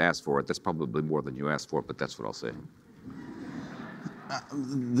ask for it. That's probably more than you ask for, but that's what I'll say.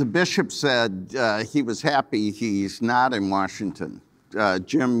 The bishop said he was happy he's not in Washington.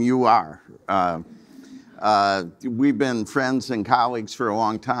 Jim, you are. We've been friends and colleagues for a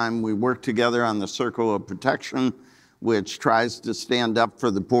long time. We work together on the Circle of Protection, which tries to stand up for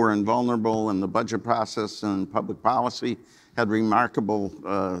the poor and vulnerable in the budget process and public policy. Had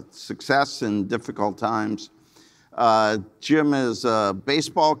remarkable success in difficult times. Jim is a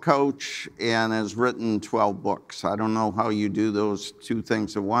baseball coach and has written 12 books. I don't know how you do those two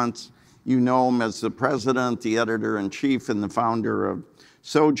things at once. You know him as the president, the editor-in-chief, and the founder of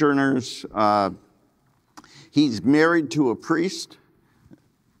Sojourners. He's married to a priest.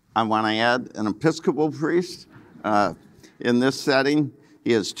 I want to add an Episcopal priest in this setting.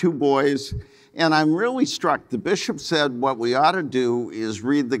 He has 2 boys. And I'm really struck. The bishop said what we ought to do is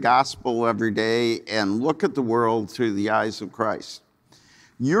read the gospel every day and look at the world through the eyes of Christ.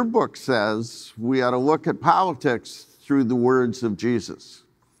 Your book says we ought to look at politics through the words of Jesus.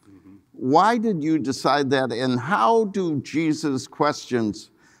 Why did you decide that, and how do Jesus' questions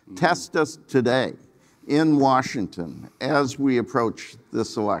test us today in Washington as we approach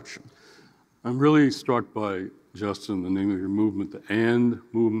this election? I'm really struck by, Justin, the name of your movement, the AND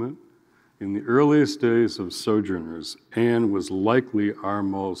movement. In the earliest days of Sojourners, "and" was likely our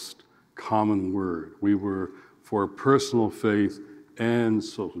most common word. We were for personal faith and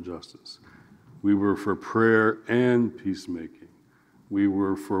social justice. We were for prayer and peacemaking. We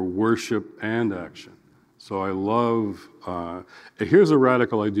were for worship and action. So I love, here's a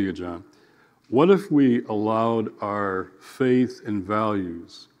radical idea, John. What if we allowed our faith and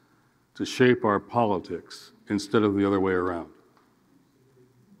values to shape our politics instead of the other way around?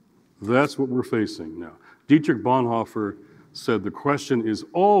 That's what we're facing now. Dietrich Bonhoeffer said the question is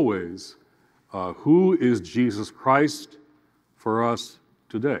always, who is Jesus Christ for us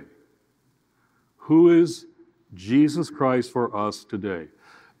today? Who is Jesus Christ for us today?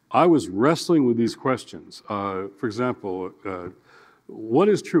 I was wrestling with these questions. For example, what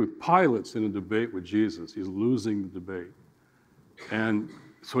is truth? Pilate's in a debate with Jesus. He's losing the debate. And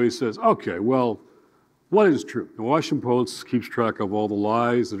so he says, okay, well, what is truth? The Washington Post keeps track of all the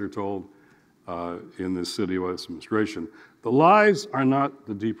lies that are told in this city by this administration. The lies are not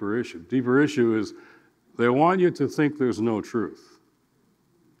the deeper issue. The deeper issue is they want you to think there's no truth.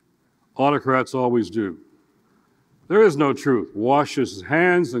 Autocrats always do. There is no truth. Washes his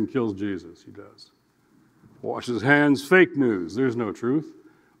hands and kills Jesus, he does. Washes his hands, fake news, there's no truth.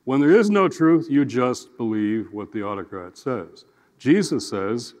 When there is no truth, you just believe what the autocrat says. Jesus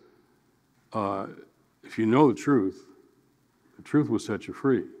says, if you know the truth will set you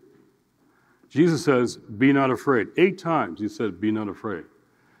free. Jesus says, be not afraid. 8 times he said, be not afraid.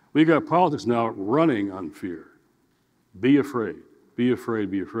 We got politics now running on fear. Be afraid, be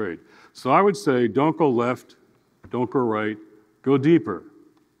afraid, be afraid. So I would say, don't go left, don't go right, go deeper.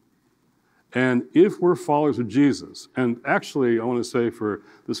 And if we're followers of Jesus, and actually I want to say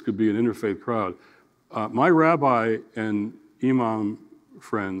this could be an interfaith crowd, my rabbi and imam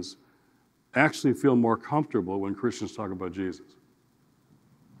friends actually feel more comfortable when Christians talk about Jesus.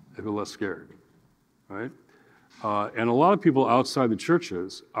 They feel less scared, right? And a lot of people outside the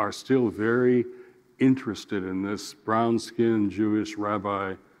churches are still very interested in this brown-skinned Jewish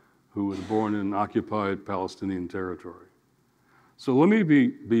rabbi who was born in occupied Palestinian territory. So let me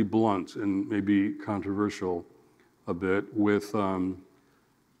be blunt and maybe controversial a bit with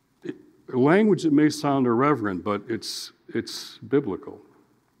language that may sound irreverent, but it's biblical.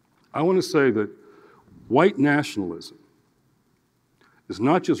 I want to say that white nationalism is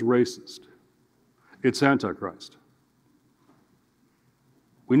not just racist, it's antichrist.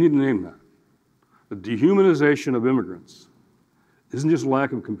 We need to name that. The dehumanization of immigrants isn't just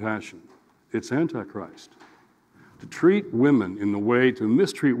lack of compassion, it's antichrist. To treat women in the way, to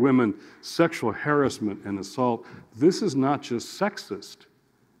mistreat women, sexual harassment and assault, this is not just sexist,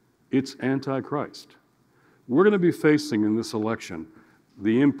 it's antichrist. We're going to be facing in this election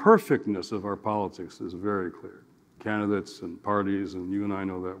The imperfectness of our politics is very clear. Candidates and parties, and you and I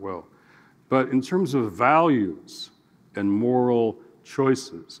know that well. But in terms of values and moral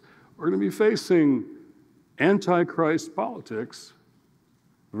choices, we're going to be facing antichrist politics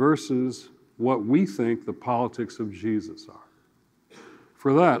versus what we think the politics of Jesus are.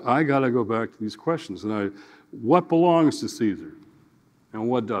 For that, I got to go back to these questions. What belongs to Caesar and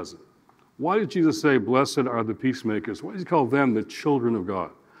what doesn't? Why did Jesus say, blessed are the peacemakers? Why does he call them the children of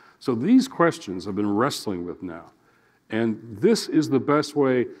God? So these questions I've been wrestling with now. And this is the best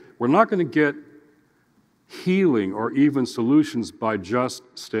way. We're not going to get healing or even solutions by just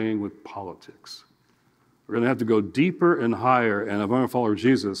staying with politics. We're going to have to go deeper and higher. And if I'm going to follow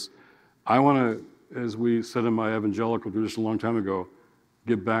Jesus, I want to, as we said in my evangelical tradition a long time ago,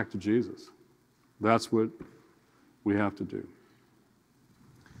 get back to Jesus. That's what we have to do.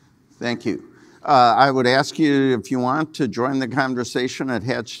 Thank you. I would ask you, if you want, to join the conversation at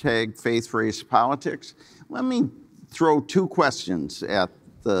 #FaithRacePolitics. Let me throw two questions at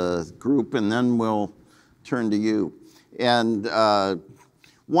the group, and then we'll turn to you. And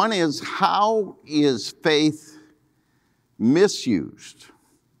one is, how is faith misused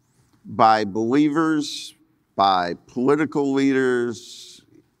by believers, by political leaders,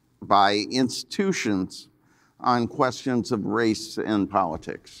 by institutions on questions of race and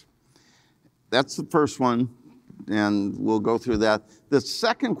politics? That's the first one, and we'll go through that. The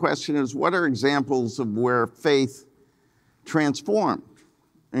second question is, what are examples of where faith transformed,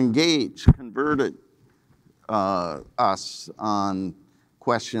 engaged, converted us on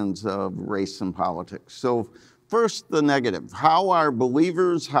questions of race and politics? So first, the negative. How are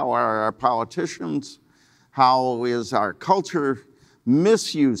believers, how are our politicians, how is our culture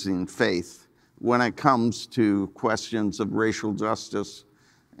misusing faith when it comes to questions of racial justice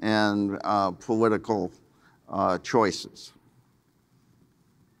and political choices?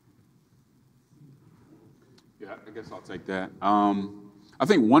 Yeah, I guess I'll take that. I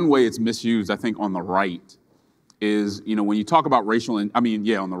think one way it's misused, I think, on the right is, when you talk about racial, on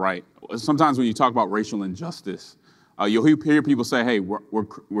the right. Sometimes when you talk about racial injustice, you'll hear people say, hey,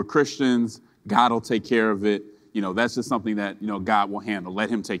 we're Christians, God will take care of it. That's just something that, God will handle.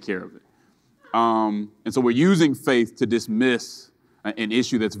 Let him take care of it. And so we're using faith to dismiss an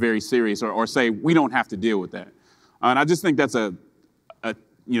issue that's very serious, or say we don't have to deal with that. And I just think that's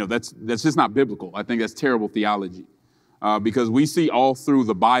that's just not biblical. I think that's terrible theology, because we see all through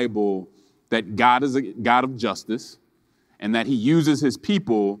the Bible that God is a God of justice, and that he uses his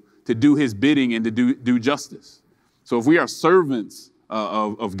people to do his bidding and to do justice. So if we are servants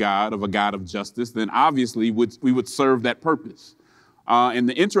of God, of a God of justice, then obviously we would serve that purpose. And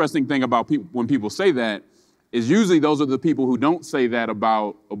the interesting thing about people, when people say that, is usually those are the people who don't say that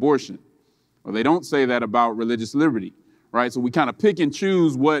about abortion, or they don't say that about religious liberty, right? So we kind of pick and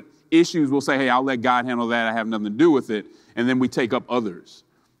choose what issues we'll say, hey, I'll let God handle that, I have nothing to do with it, and then we take up others.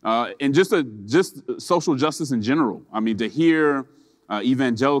 And just social justice in general. To hear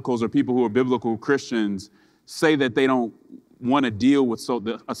evangelicals or people who are biblical Christians say that they don't want to deal with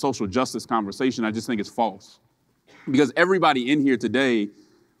a social justice conversation, I just think it's false. Because everybody in here today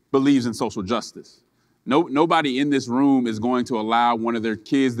believes in social justice. Nobody in this room is going to allow one of their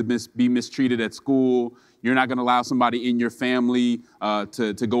kids to be mistreated at school. You're not going to allow somebody in your family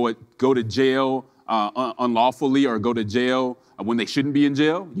to go to jail unlawfully, or go to jail when they shouldn't be in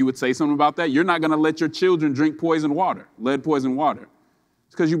jail. You would say something about that. You're not going to let your children drink lead poisoned water.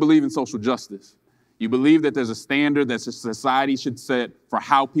 It's because you believe in social justice. You believe that there's a standard that society should set for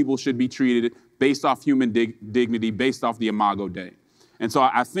how people should be treated based off human dignity, based off the Imago Dei. And so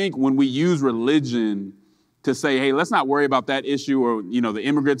I think when we use religion to say, hey, let's not worry about that issue, or, the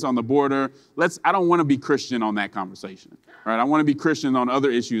immigrants on the border, I don't want to be Christian on that conversation, right? I want to be Christian on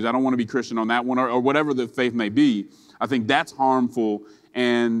other issues. I don't want to be Christian on that one, or whatever the faith may be. I think that's harmful.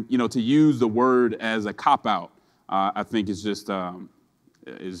 And, to use the word as a cop-out, I think is just,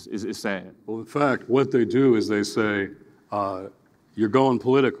 is sad. Well, in fact, what they do is they say, you're going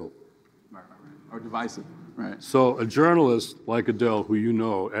political. Right. Or divisive. Right. So a journalist like Adele,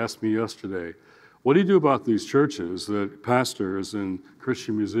 who asked me yesterday, what do you do about these churches, that pastors and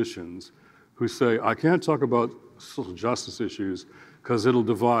Christian musicians who say, I can't talk about social justice issues because it'll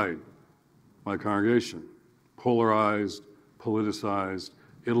divide my congregation. Polarized, politicized,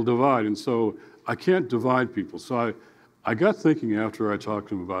 it'll divide. And so I can't divide people. So I got thinking after I talked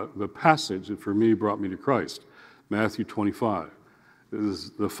to him about the passage that for me brought me to Christ, Matthew 25. This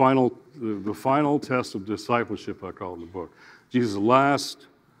is the final test of discipleship, I call it in the book. Jesus'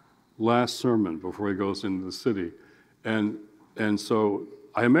 last sermon before he goes into the city. And so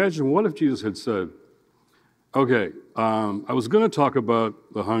I imagine, what if Jesus had said, Okay, I was going to talk about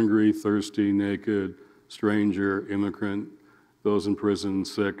the hungry, thirsty, naked, stranger, immigrant, those in prison,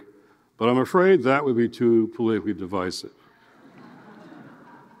 sick, but I'm afraid that would be too politically divisive.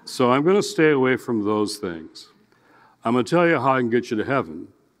 So I'm going to stay away from those things. I'm going to tell you how I can get you to heaven.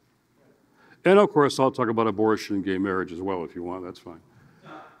 And of course, I'll talk about abortion and gay marriage as well if you want, that's fine.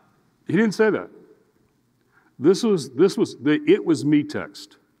 He didn't say that. This was the "it was me"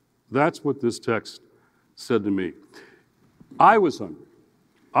 text. That's what this text said to me. I was hungry.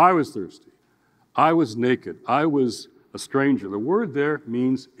 I was thirsty. I was naked. I was a stranger. The word there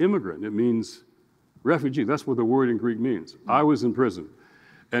means immigrant. It means refugee. That's what the word in Greek means. I was in prison.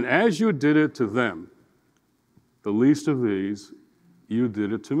 And as you did it to them, the least of these, you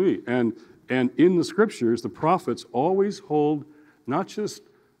did it to me. And in the scriptures, the prophets always hold not just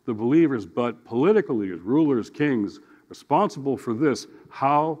the believers, but political leaders, rulers, kings, responsible for this,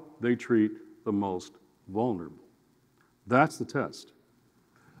 how they treat the most vulnerable. That's the test.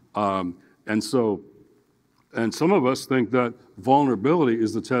 And some of us think that vulnerability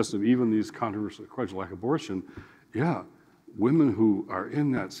is the test of even these controversial questions like abortion. Yeah, women who are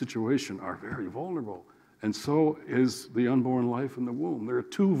in that situation are very vulnerable. And so is the unborn life in the womb. There are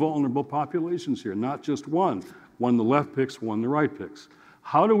two vulnerable populations here, not just one. One the left picks, one the right picks.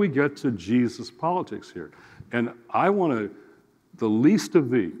 How do we get to Jesus politics here? And the least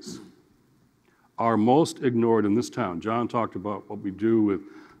of these are most ignored in this town. John talked about what we do with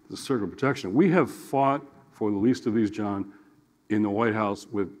the circle of protection. We have fought for the least of these, John, in the White House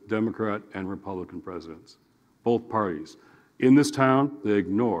with Democrat and Republican presidents, both parties. In this town, they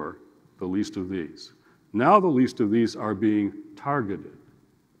ignore the least of these. Now the least of these are being targeted,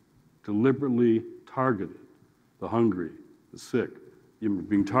 deliberately targeted. The hungry, the sick,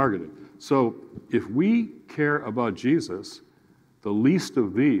 being targeted. So if we care about Jesus, the least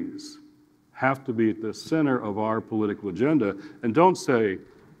of these have to be at the center of our political agenda. And don't say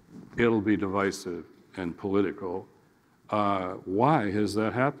it'll be divisive and political. Why has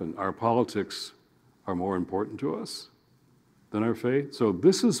that happened? Our politics are more important to us than our faith. So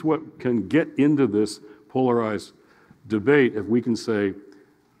this is what can get into this polarized debate if we can say,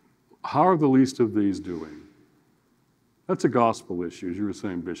 how are the least of these doing? That's a gospel issue, as you were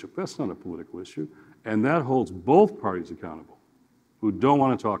saying, Bishop. That's not a political issue. And that holds both parties accountable who don't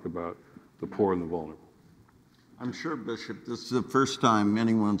want to talk about the poor and the vulnerable. I'm sure, Bishop, this is the first time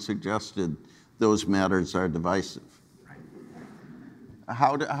anyone suggested those matters are divisive.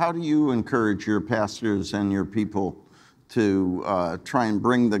 How do you encourage your pastors and your people to try and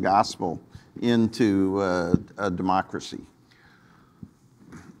bring the gospel into a democracy?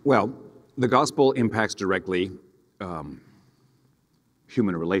 Well, the gospel impacts directly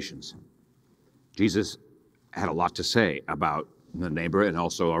human relations. Jesus had a lot to say about the neighbor and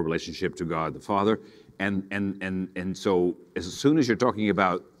also our relationship to God the Father. And so as soon as you're talking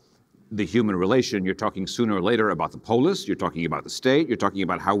about the human relation, you're talking sooner or later about the polis, you're talking about the state, you're talking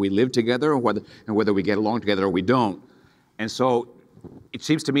about how we live together and whether we get along together or we don't. And so it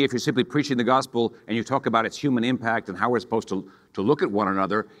seems to me if you're simply preaching the gospel and you talk about its human impact and how we're supposed to look at one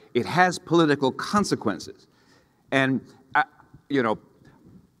another, it has political consequences. And,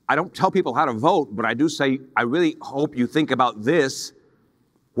 I don't tell people how to vote, but I do say, I really hope you think about this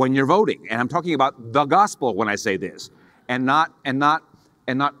when you're voting. And I'm talking about the gospel when I say this, and not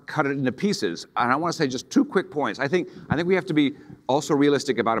cut it into pieces. And I want to say just two quick points. I think we have to be also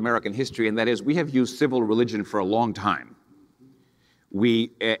realistic about American history, and that is we have used civil religion for a long time.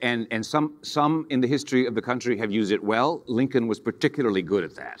 And some in the history of the country have used it well. Lincoln was particularly good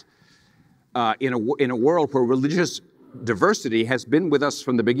at that. In a world where religious diversity has been with us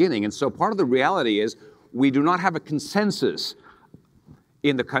from the beginning. And so part of the reality is we do not have a consensus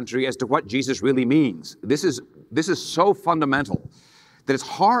in the country as to what Jesus really means. This is so fundamental that it's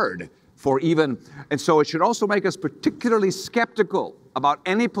hard for even, and so it should also make us particularly skeptical about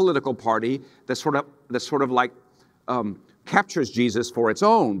any political party that sort of like captures Jesus for its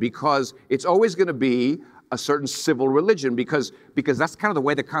own, because it's always going to be a certain civil religion, because that's kind of the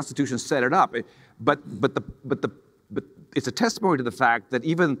way the Constitution set it up. But it's a testimony to the fact that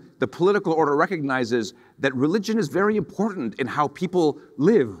even the political order recognizes that religion is very important in how people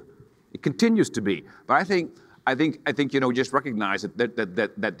live. It continues to be. But I think just recognize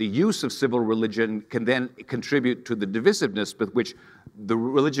that the use of civil religion can then contribute to the divisiveness with which the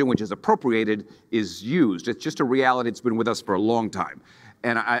religion which is appropriated is used. It's just a reality that's been with us for a long time.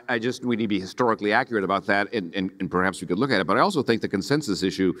 And we need to be historically accurate about that, and perhaps we could look at it. But I also think the consensus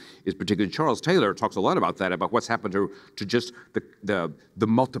issue is particularly, Charles Taylor talks a lot about that, about what's happened to just the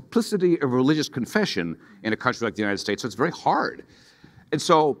multiplicity of religious confession in a country like the United States. So it's very hard. And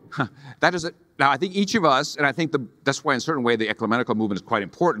so that Now, I think each of us, and I think that's why in a certain way the ecumenical movement is quite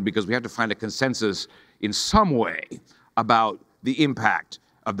important, because we have to find a consensus in some way about the impact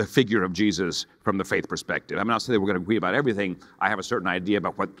of the figure of Jesus from the faith perspective. I'm not saying that we're going to agree about everything. I have a certain idea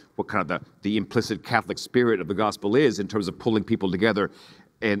about what kind of the implicit Catholic spirit of the gospel is in terms of pulling people together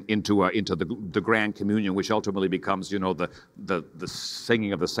and into the grand communion, which ultimately becomes, the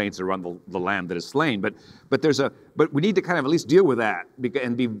singing of the saints around the lamb that is slain. But we need to kind of at least deal with that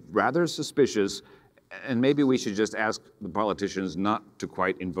and be rather suspicious. And maybe we should just ask the politicians not to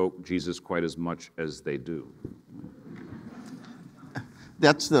quite invoke Jesus quite as much as they do.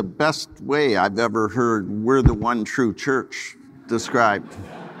 That's the best way I've ever heard "we're the one true church" described.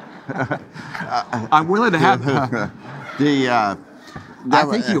 I'm willing to have I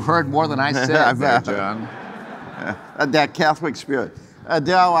think you heard more than I said there, John. That Catholic spirit.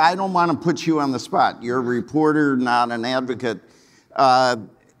 Adele, I don't want to put you on the spot. You're a reporter, not an advocate.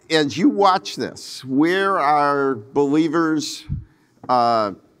 As you watch this, where are believers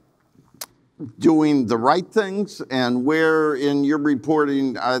doing the right things, and where in your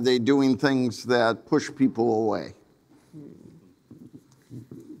reporting are they doing things that push people away?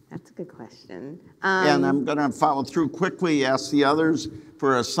 That's a good question. And I'm going to follow through quickly, ask the others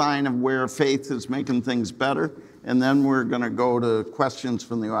for a sign of where faith is making things better, and then we're going to go to questions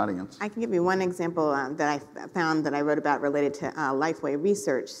from the audience. I can give you one example that I found that I wrote about related to a Lifeway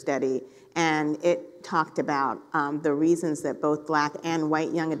research study, and it talked about the reasons that both Black and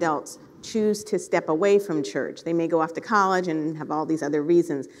white young adults choose to step away from church. They may go off to college and have all these other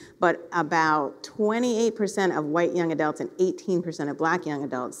reasons, but about 28% of white young adults and 18% of Black young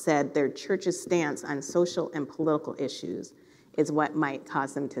adults said their church's stance on social and political issues is what might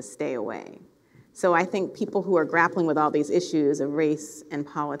cause them to stay away. So I think people who are grappling with all these issues of race and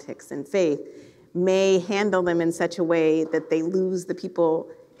politics and faith may handle them in such a way that they lose the people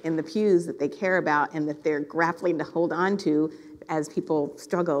in the pews that they care about and that they're grappling to hold on to as people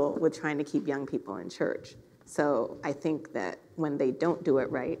struggle with trying to keep young people in church. So I think that when they don't do it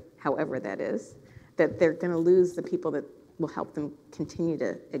right, however that is, that they're going to lose the people that will help them continue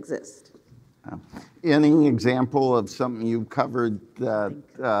to exist. Any example of something you covered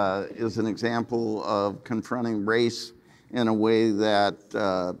that is an example of confronting race in a way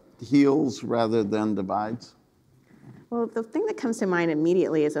that heals rather than divides? Well, the thing that comes to mind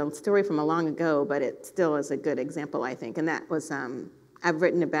immediately is a story from a long ago, but it still is a good example, I think. And that was, I've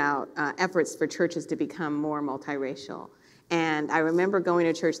written about efforts for churches to become more multiracial. And I remember going to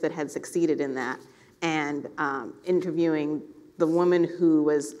a church that had succeeded in that and interviewing the woman who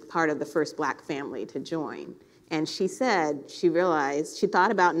was part of the first Black family to join. And she said, she realized, she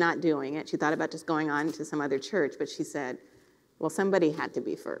thought about not doing it. She thought about just going on to some other church, but she said, well, somebody had to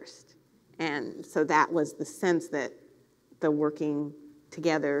be first. And so that was the sense that the working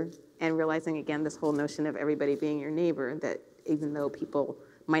together and realizing, again, this whole notion of everybody being your neighbor, that even though people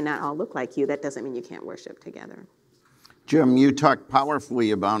might not all look like you, that doesn't mean you can't worship together. Jim, you talked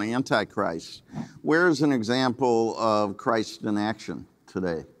powerfully about Antichrist. Where's an example of Christ in action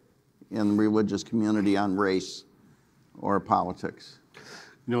today in the religious community on race or politics?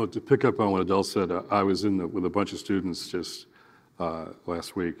 You know, to pick up on what Adele said, I was with a bunch of students just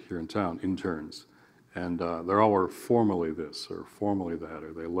last week here in town, interns. And they all were formally this or formally that,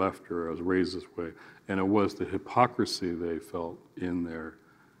 or they left or I was raised this way. And it was the hypocrisy they felt in their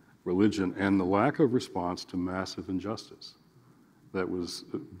religion and the lack of response to massive injustice. That was,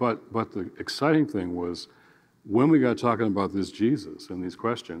 but the exciting thing was when we got talking about this Jesus and these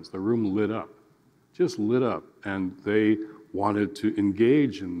questions, the room lit up, just lit up. And they wanted to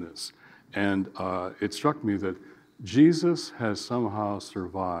engage in this. And it struck me that Jesus has somehow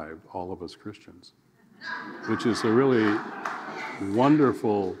survived all of us Christians, which is a really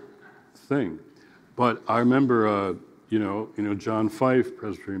wonderful thing. But I remember, John Fife,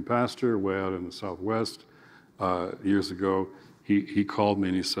 Presbyterian pastor, way out in the Southwest, years ago, he called me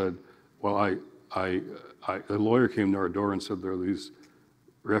and he said, well, a lawyer came to our door and said there are these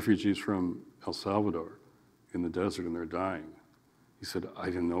refugees from El Salvador in the desert and they're dying. He said, I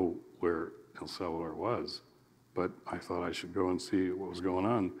didn't know where El Salvador was, but I thought I should go and see what was going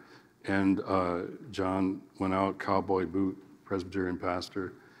on. And John went out, cowboy boot, Presbyterian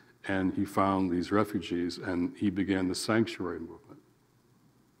pastor, and he found these refugees and he began the sanctuary movement.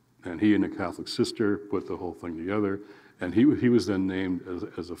 And he and a Catholic sister put the whole thing together. And he was then named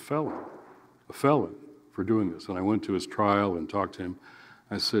as a felon for doing this. And I went to his trial and talked to him.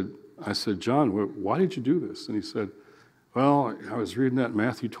 I said, John, why did you do this? And he said, well, I was reading that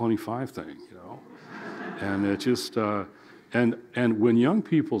Matthew 25 thing, And it just, and when young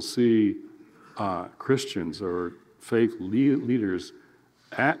people see Christians or faith leaders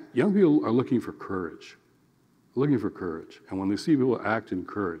Young people are looking for courage, And when they see people act in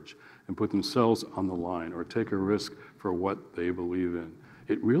courage and put themselves on the line or take a risk for what they believe in,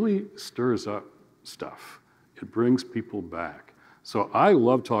 it really stirs up stuff. It brings people back. So I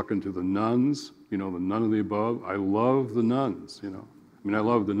love talking to the nuns, the none of the above. I love the nuns, I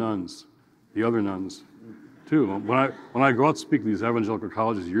love the nuns, the other nuns too. When I go out to speak at these evangelical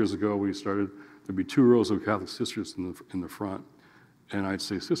colleges years ago, there'd be 2 rows of Catholic sisters in the front. And I'd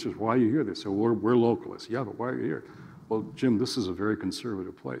say, sisters, why are you here? They say, well, we're localists. Yeah, but why are you here? Well, Jim, this is a very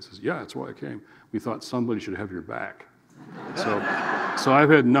conservative place. I said, yeah, that's why I came. We thought somebody should have your back. So I've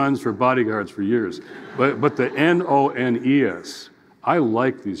had nuns for bodyguards for years. But the NONES, I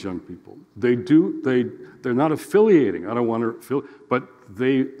like these young people. They're not affiliating. I don't want to affiliate, but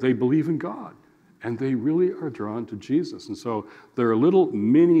they believe in God. And they really are drawn to Jesus. And so there are little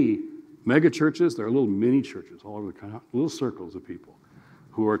mini mega churches, there are little mini churches all over the country, little circles of people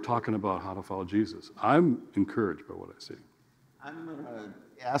who are talking about how to follow Jesus. I'm encouraged by what I see. I'm going to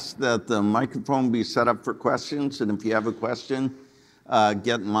ask that the microphone be set up for questions, and if you have a question,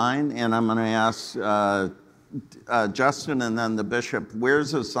 get mine. And I'm going to ask Justin and then the bishop,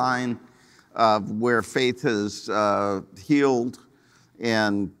 where's a sign of where faith has healed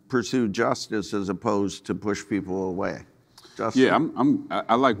and pursued justice as opposed to push people away? Justin? Yeah,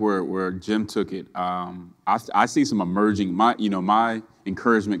 I like where Jim took it. I see some emerging. My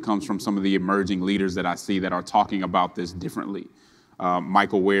encouragement comes from some of the emerging leaders that I see that are talking about this differently.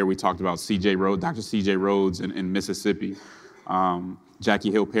 Michael Ware, we talked about C.J. Rhodes, Dr. C.J. Rhodes in Mississippi,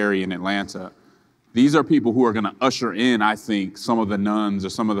 Jackie Hill Perry in Atlanta. These are people who are going to usher in, I think, some of the nuns or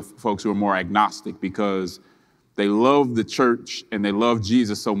some of the folks who are more agnostic because they love the church and they love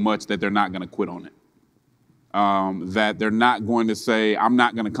Jesus so much that they're not going to quit on it. That they're not going to say, I'm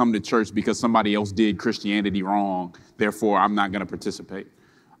not going to come to church because somebody else did Christianity wrong, therefore I'm not going to participate.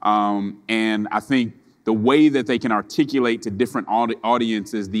 And I think the way that they can articulate to different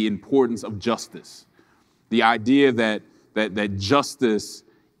audiences the importance of justice, the idea that justice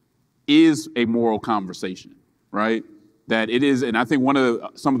is a moral conversation, right? That it is, and I think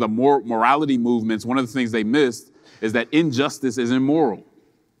some of the morality movements, one of the things they missed is that injustice is immoral.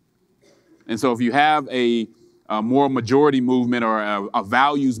 And so if you have a moral majority movement or a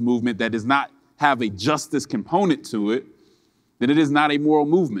values movement that does not have a justice component to it, then it is not a moral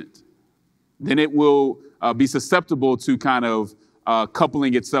movement. Then it will be susceptible to kind of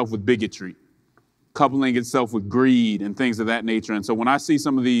coupling itself with bigotry, coupling itself with greed and things of that nature. And so when I see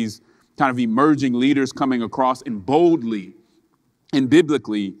some of these kind of emerging leaders coming across and boldly and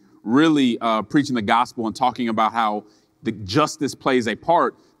biblically really preaching the gospel and talking about how the justice plays a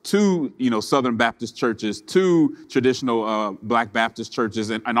part to, Southern Baptist churches, to traditional Black Baptist churches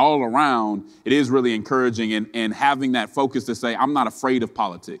and all around, it is really encouraging and having that focus to say, I'm not afraid of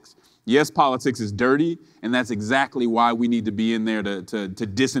politics. Yes, politics is dirty, and that's exactly why we need to be in there to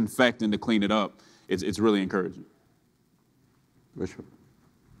disinfect and to clean it up. It's really encouraging. Bishop.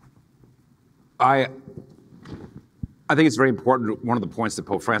 I think it's very important, one of the points that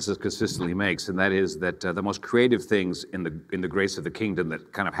Pope Francis consistently makes, and that is that the most creative things in the grace of the kingdom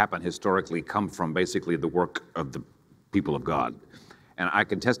that kind of happen historically come from basically the work of the people of God. And I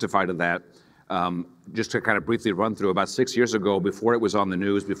can testify to that. Just to kind of briefly run through, about 6 years ago, before it was on the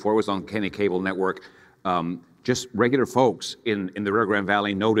news, before it was on any cable network, just regular folks in the Rio Grande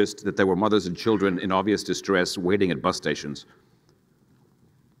Valley noticed that there were mothers and children in obvious distress waiting at bus stations.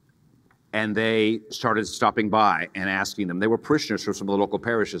 And they started stopping by and asking them. They were parishioners from some of the local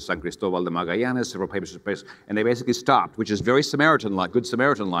parishes, San Cristobal de Magallanes, several parishes, and they basically stopped, which is very Samaritan-like, good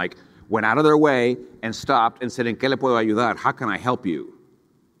Samaritan-like, went out of their way and stopped and said, ¿En qué le puedo ayudar? How can I help you?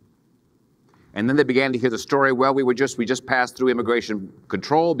 And then they began to hear the story. Well, we just passed through immigration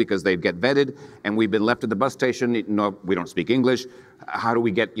control because they'd get vetted, and we've been left at the bus station. No, we don't speak English. How do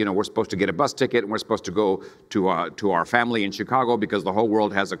we get, we're supposed to get a bus ticket, and we're supposed to go to our family in Chicago because the whole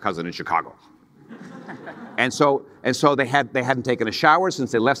world has a cousin in Chicago. and so they hadn't taken a shower since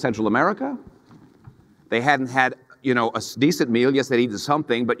they left Central America. They hadn't had, a decent meal. Yes, they'd eaten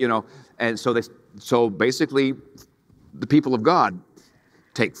something, but, and so basically the people of God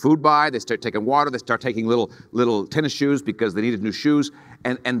take food by, they start taking water, they start taking little tennis shoes because they needed new shoes.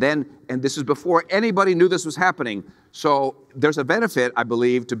 And this is before anybody knew this was happening. So there's a benefit, I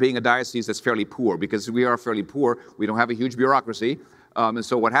believe, to being a diocese that's fairly poor, because we are fairly poor. We don't have a huge bureaucracy. And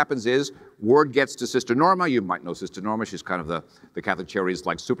so what happens is, word gets to Sister Norma. You might know Sister Norma. She's kind of the Catholic Charities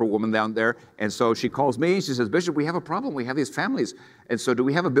like superwoman down there. And so she calls me, she says, Bishop, we have a problem. We have these families. And so do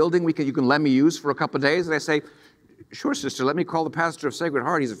we have a building you can let me use for a couple of days? And I say, sure, sister, let me call the pastor of Sacred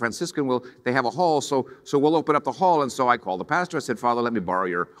Heart. He's a Franciscan. They have a hall, so we'll open up the hall. And so I called the pastor. I said, Father, let me borrow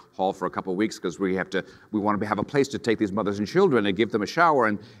your hall for a couple of weeks because we want to have a place to take these mothers and children and give them a shower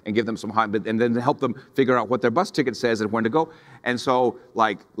and give them some hot, and then help them figure out what their bus ticket says and when to go. And so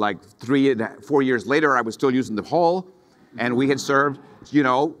like 4 years later, I was still using the hall, and we had served,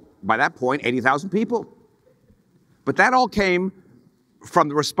 by that point, 80,000 people. But that all came from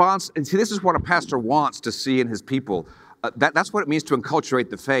the response, and see, this is what a pastor wants to see in his people. That's what it means to enculturate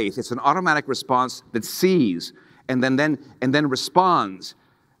the faith. It's an automatic response that sees and then responds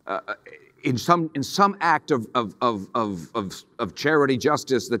in some act of charity,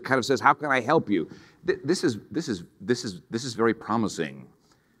 justice that kind of says, "How can I help you?" This is very promising,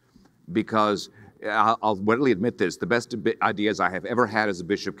 because I'll readily admit this, the best ideas I have ever had as a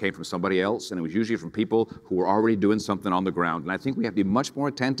bishop came from somebody else, and it was usually from people who were already doing something on the ground. And I think we have to be much more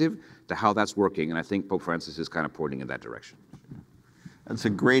attentive to how that's working, and I think Pope Francis is kind of pointing in that direction. That's a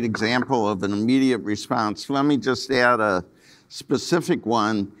great example of an immediate response. Let me just add a specific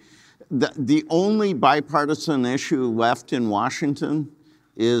one. The only bipartisan issue left in Washington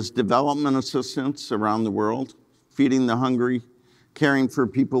is development assistance around the world, feeding the hungry, caring for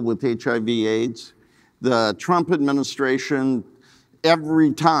people with HIV/AIDS. The Trump administration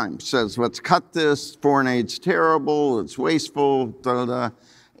every time says, let's cut this, foreign aid's terrible, it's wasteful, da, da, da.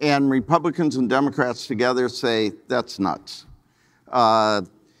 And Republicans and Democrats together say, that's nuts.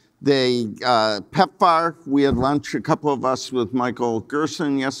 PEPFAR, we had lunch, a couple of us with Michael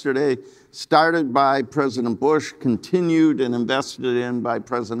Gerson yesterday, started by President Bush, continued and invested in by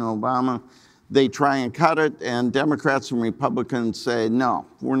President Obama. They try and cut it, and Democrats and Republicans say, no,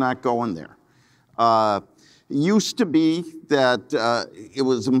 we're not going there. It used to be that it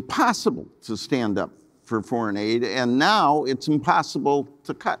was impossible to stand up for foreign aid, and now it's impossible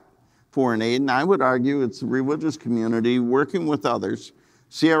to cut foreign aid. And I would argue it's the religious community working with others,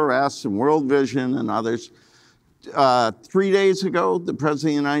 CRS and World Vision and others. 3 days ago, the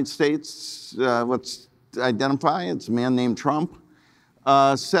President of the United States, let's identify, it's a man named Trump,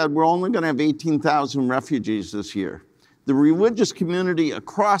 said we're only going to have 18,000 refugees this year. The religious community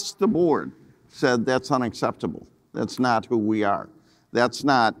across the board said that's unacceptable. That's not who we are. That's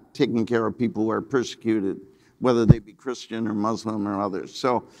not taking care of people who are persecuted, whether they be Christian or Muslim or others.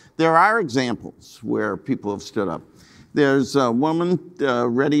 So there are examples where people have stood up. There's a woman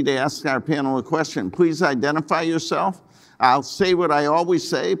ready to ask our panel a question. Please identify yourself. I'll say what I always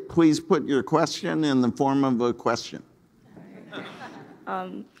say. Please put your question in the form of a question.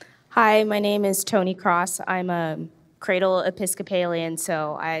 Hi, my name is Tony Cross. I'm a cradle Episcopalian,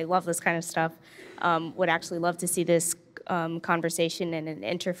 so I love this kind of stuff. Would actually love to see this conversation in an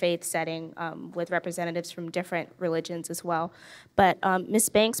interfaith setting with representatives from different religions as well. But Ms.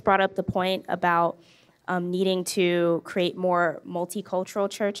 Banks brought up the point about needing to create more multicultural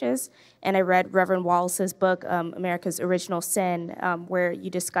churches. And I read Reverend Wallace's book, America's Original Sin, where you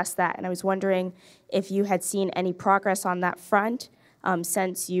discussed that. And I was wondering if you had seen any progress on that front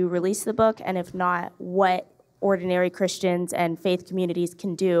since you released the book, and if not, what ordinary Christians and faith communities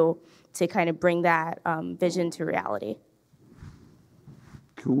can do to kind of bring that vision to reality.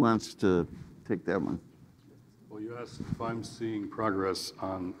 Who wants to take that one? Well, you asked if I'm seeing progress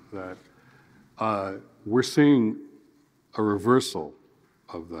on that. We're seeing a reversal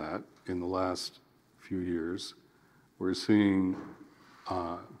of that in the last few years. We're seeing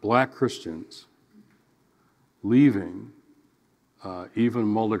Black Christians leaving even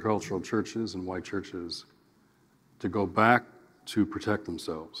multicultural churches and white churches to go back to protect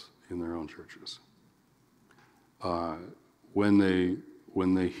themselves in their own churches. When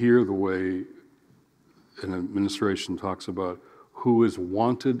they hear the way an administration talks about who is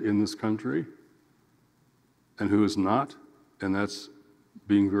wanted in this country and who is not, and that's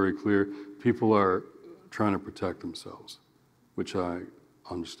being very clear, people are trying to protect themselves, which I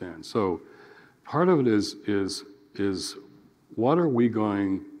understand. So part of it is what are we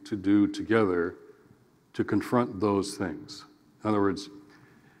going to do together to confront those things? In other words,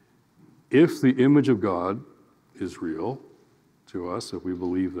 if the image of God is real to us, if we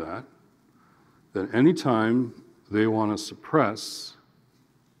believe that, then anytime they want to suppress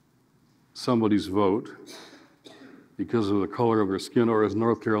somebody's vote because of the color of their skin, or as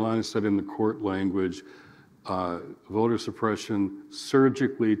North Carolina said in the court language, voter suppression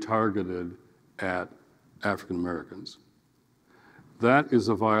surgically targeted at African Americans, that is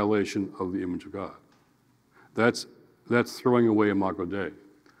a violation of the image of God. That's throwing away Imago Dei.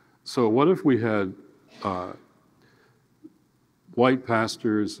 So what if we had white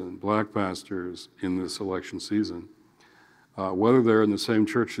pastors and Black pastors in this election season, whether they're in the same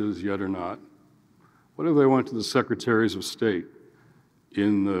churches yet or not? What if they went to the secretaries of state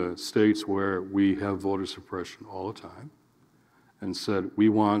in the states where we have voter suppression all the time and said, we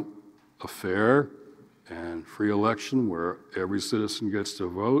want a fair and free election where every citizen gets to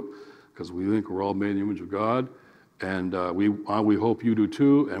vote because we think we're all made in the image of God, and we hope you do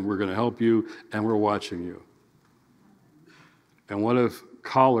too, and we're going to help you, and we're watching you. And what if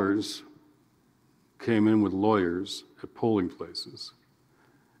collars came in with lawyers at polling places,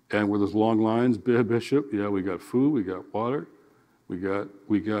 and with those long lines, Bishop, yeah, we got food, we got water, we're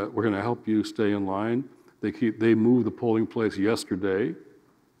going to help you stay in line. They moved the polling place yesterday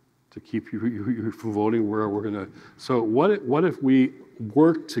to keep you from voting where we're going to. So what if we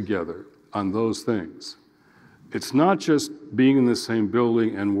work together on those things? It's not just being in the same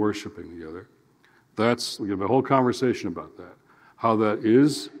building and worshiping together. We have a whole conversation about that. How that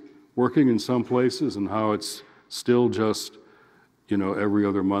is working in some places and how it's still just, every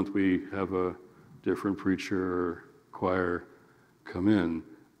other month we have a different preacher or choir come in.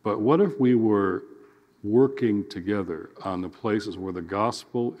 But what if we were working together on the places where the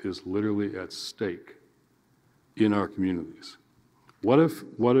gospel is literally at stake in our communities? What if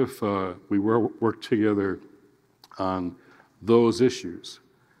we worked together on those issues?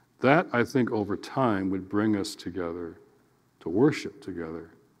 That, I think, over time would bring us together to worship together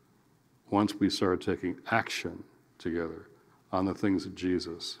once we start taking action together on the things that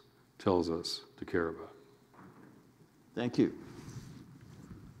Jesus tells us to care about. Thank you.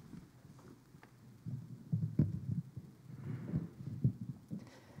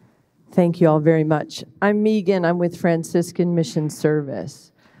 Thank you all very much. I'm Megan. I'm with Franciscan Mission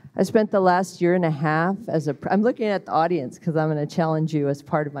Service. I spent the last year and a half I'm looking at the audience because I'm going to challenge you as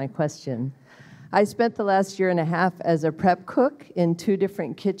part of my question. I spent the last year and a half as a prep cook in 2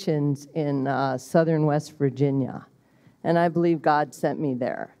 different kitchens in southern West Virginia. And I believe God sent me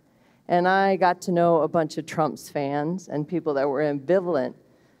there. And I got to know a bunch of Trump's fans and people that were ambivalent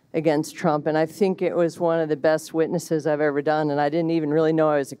against Trump, and I think it was one of the best witnesses I've ever done, and I didn't even really know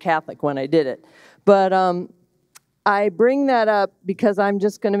I was a Catholic when I did it. But I bring that up because I'm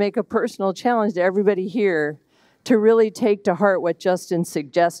just going to make a personal challenge to everybody here to really take to heart what Justin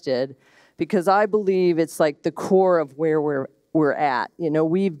suggested, because I believe it's like the core of where we're at.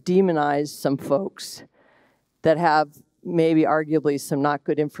 We've demonized some folks that have maybe arguably some not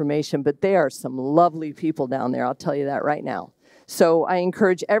good information, but they are some lovely people down there, I'll tell you that right now. So I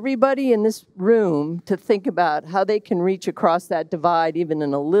encourage everybody in this room to think about how they can reach across that divide, even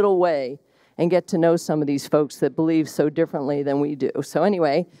in a little way, and get to know some of these folks that believe so differently than we do. So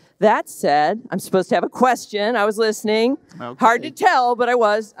anyway, that said, I'm supposed to have a question. I was listening. Okay. Hard to tell, but I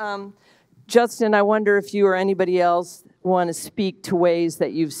was. Justin, I wonder if you or anybody else want to speak to ways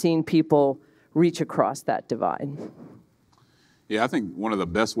that you've seen people reach across that divide. Yeah, I think one of the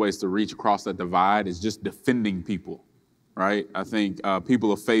best ways to reach across that divide is just defending people. Right? I think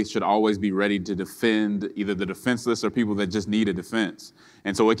people of faith should always be ready to defend either the defenseless or people that just need a defense.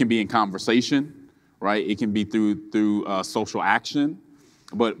 And so it can be in conversation, right? It can be through social action,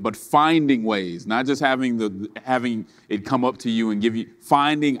 but finding ways, not just having it come up to you and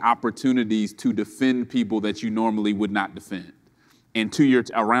finding opportunities to defend people that you normally would not defend, and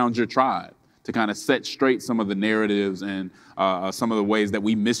around your tribe to kind of set straight some of the narratives and some of the ways that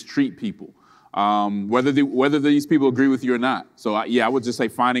we mistreat people. Whether these people agree with you or not. So I would just say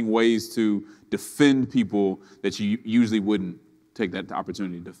finding ways to defend people that you usually wouldn't take that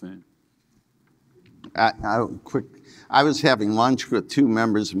opportunity to defend. I was having lunch with 2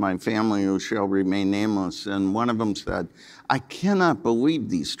 members of my family who shall remain nameless, and one of them said, "I cannot believe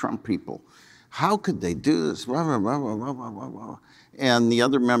these Trump people. How could they do this?" Blah, blah, blah, blah, blah, blah, blah. And the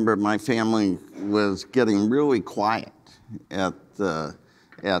other member of my family was getting really quiet at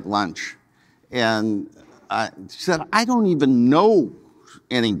lunch. And I said, "I don't even know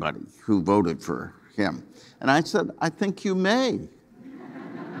anybody who voted for him." And I said, "I think you may.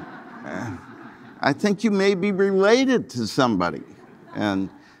 I think you may be related to somebody. And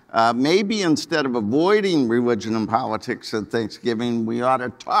maybe instead of avoiding religion and politics at Thanksgiving, we ought to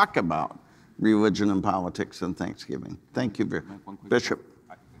talk about religion and politics and Thanksgiving." Thank you, Bishop.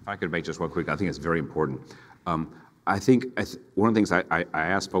 If I could make just one quick, I think it's very important. I think one of the things I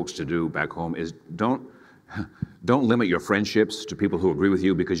ask folks to do back home is don't limit your friendships to people who agree with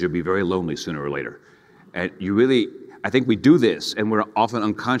you, because you'll be very lonely sooner or later. And I think we do this, and we're often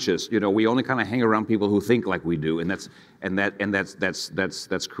unconscious. We only kind of hang around people who think like we do, and that's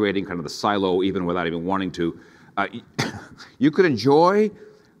creating kind of the silo even without even wanting to. You could enjoy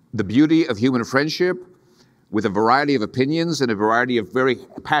the beauty of human friendship with a variety of opinions and a variety of very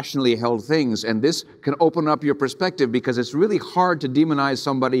passionately held things. And this can open up your perspective, because it's really hard to demonize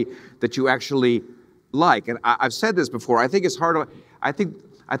somebody that you actually like. And I've said this before. I think it's hard to, I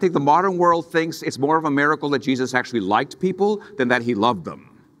think the modern world thinks it's more of a miracle that Jesus actually liked people than that he loved them.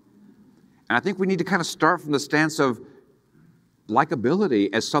 And I think we need to kind of start from the stance of likability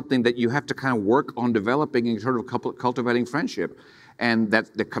as something that you have to kind of work on developing in sort of cultivating friendship. And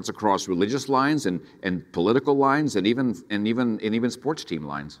that cuts across religious lines and political lines and even sports team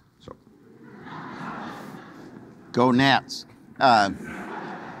lines. So. Go Nats.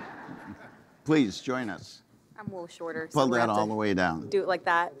 Please join us. I'm a little shorter. Pull that all the way down. Do it like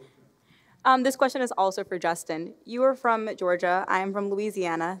that. This question is also for Justin. You are from Georgia. I am from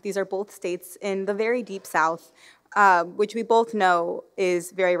Louisiana. These are both states in the very deep South, which we both know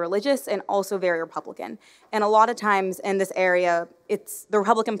is very religious and also very Republican. And a lot of times in this area, the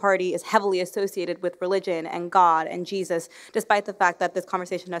Republican Party is heavily associated with religion and God and Jesus, despite the fact that this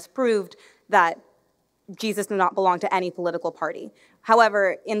conversation has proved that Jesus does not belong to any political party.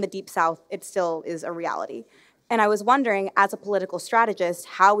 However, in the Deep South, it still is a reality. And I was wondering, as a political strategist,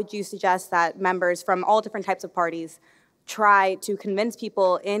 how would you suggest that members from all different types of parties try to convince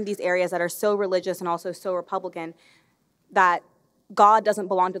people in these areas that are so religious and also so Republican that God doesn't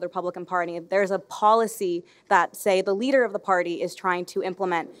belong to the Republican Party? If there's a policy that, say, the leader of the party is trying to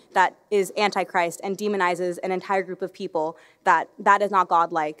implement that is antichrist and demonizes an entire group of people, that is not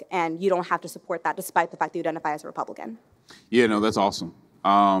God-like, and you don't have to support that despite the fact that you identify as a Republican. Yeah, no, that's awesome.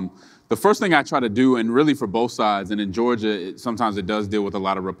 The first thing I try to do, and really for both sides, and in Georgia, sometimes it does deal with a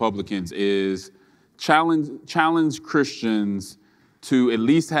lot of Republicans, is challenge Christians to at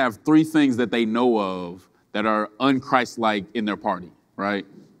least have 3 things that they know of that are un-Christ-like in their party, right?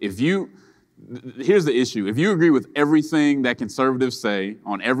 Here's the issue. If you agree with everything that conservatives say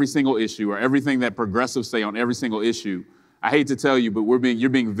on every single issue, or everything that progressives say on every single issue, I hate to tell you, but you're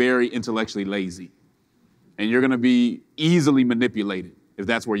being very intellectually lazy. And you're going to be easily manipulated if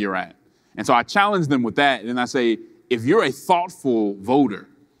that's where you're at. And so I challenge them with that. And I say, if you're a thoughtful voter,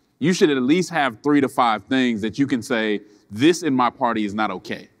 you should at least have 3 to 5 things that you can say, this in my party is not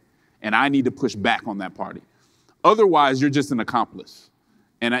okay, and I need to push back on that party. Otherwise, you're just an accomplice.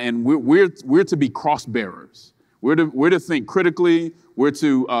 And we're to be cross bearers. We're to think critically. We're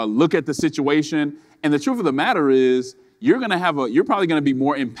to look at the situation. And the truth of the matter is, you're probably going to be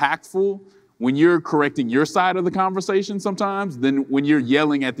more impactful when you're correcting your side of the conversation sometimes than when you're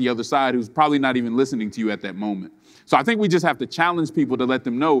yelling at the other side who's probably not even listening to you at that moment. So I think we just have to challenge people to let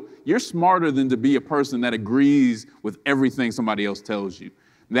them know you're smarter than to be a person that agrees with everything somebody else tells you.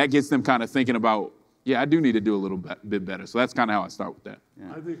 And that gets them kind of thinking about, yeah, I do need to do a little bit better. So that's kind of how I start with that.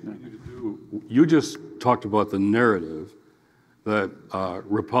 Yeah. I think we need to do, you just talked about the narrative that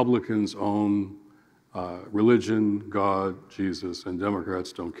Republicans own religion, God, Jesus, and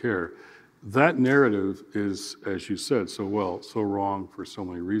Democrats don't care. That narrative is, as you said so well, so wrong for so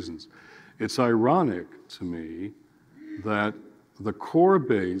many reasons. It's ironic to me that the core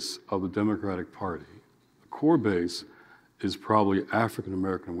base of the Democratic Party, the core base is probably African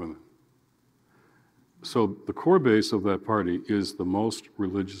American women. So the core base of that party is the most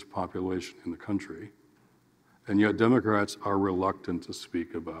religious population in the country, and yet Democrats are reluctant to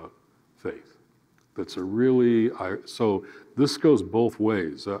speak about faith. That's a really, so this goes both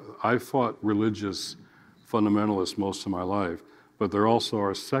ways. I fought religious fundamentalists most of my life, but there also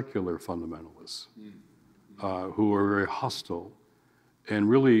are secular fundamentalists who are very hostile and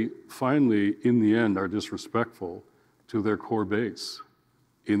really, finally, in the end, are disrespectful to their core base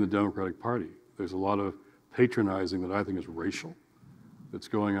in the Democratic Party. There's a lot of patronizing that I think is racial that's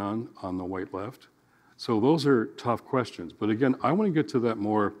going on the white left. So those are tough questions. But again, I want to get to that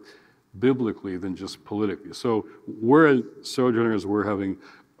more biblically than just politically. So we're at Sojourners, we're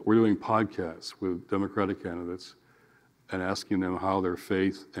doing podcasts with Democratic candidates and asking them how their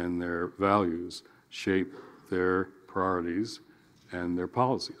faith and their values shape their priorities and their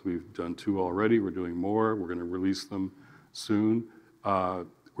policies. We've done 2 already, we're doing more, we're going to release them soon.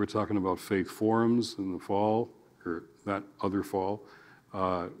 We're talking about faith forums in the fall, or that other fall,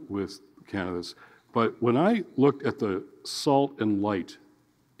 with candidates. But when I looked at the salt and light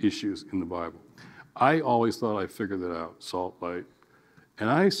issues in the Bible, I always thought I figured that out, salt, light. And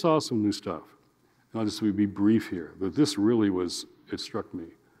I saw some new stuff. And I'll just be brief here, but this really was, it struck me.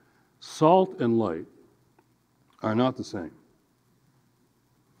 Salt and light are not the same.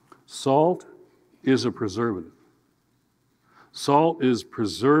 Salt is a preservative. Salt is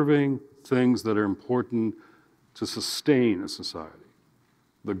preserving things that are important to sustain a society.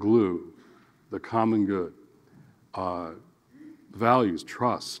 The glue, the common good, values,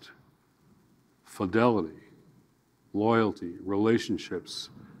 trust, fidelity, loyalty, relationships,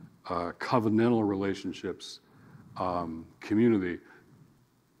 covenantal relationships, community.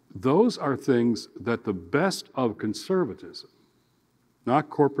 those are things that the best of conservatism, not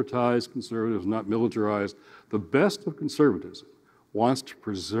corporatized conservatives, not militarized, the best of conservatism wants to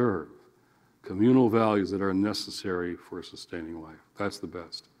preserve communal values that are necessary for sustaining life. That's the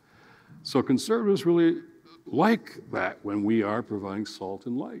best. So conservatives really like that when we are providing salt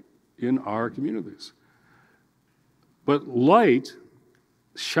and light in our communities. But light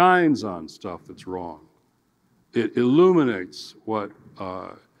shines on stuff that's wrong. It illuminates what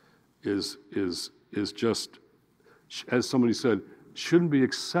is just, as somebody said, shouldn't be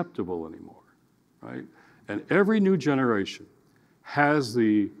acceptable anymore, right? And every new generation has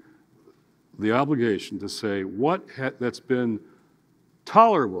the obligation to say what that's been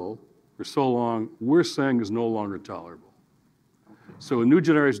tolerable for so long, we're saying is no longer tolerable. So a new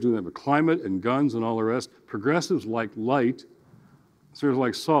generation doing that with climate and guns and all the rest. Progressives like light, conservatives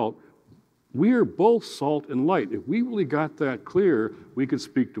like salt. We are both salt and light. If we really got that clear, we could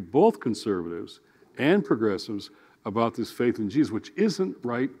speak to both conservatives and progressives about this faith in Jesus, which isn't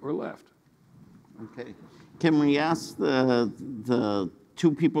right or left. Okay. Can we ask the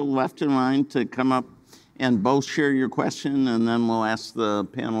two people left in line to come up and both share your question, and then we'll ask the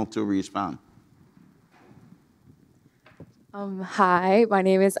panel to respond. Hi, my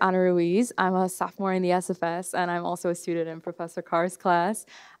name is Ana Ruiz. I'm a sophomore in the SFS, and I'm also a student in Professor Carr's class.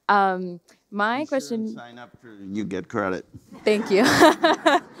 My question... Sign up for you get credit. Thank you.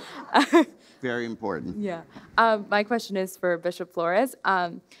 Very important. Yeah. My question is for Bishop Flores.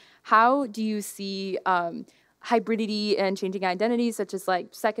 How do you see hybridity and changing identities, such as like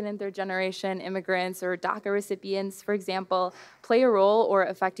second and third generation immigrants or DACA recipients, for example, play a role or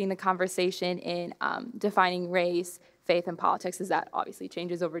affecting the conversation in defining race, faith, and politics, as that obviously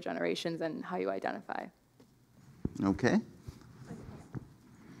changes over generations and how you identify? Okay.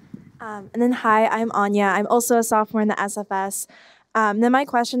 And then hi, I'm Anya. I'm also a sophomore in the SFS. Then my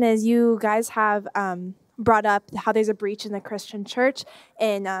question is, you guys have brought up how there's a breach in the Christian church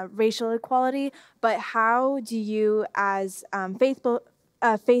in racial equality, but how do you as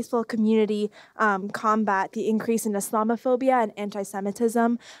faithful community combat the increase in Islamophobia and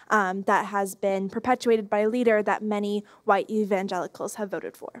anti-Semitism that has been perpetuated by a leader that many white evangelicals have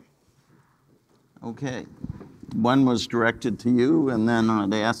voted for? Okay. One was directed to you, and then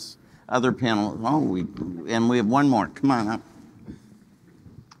I'd ask other panel. And we have one more. Come on up.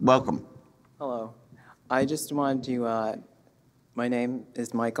 Welcome. Hello. I just wanted to, my name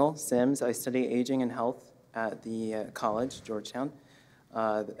is Michael Sims. I study aging and health at the college, Georgetown,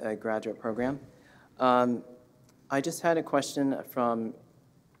 a graduate program. I just had a question from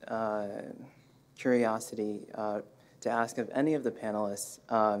curiosity to ask of any of the panelists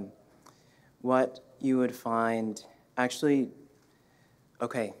what you would find, actually,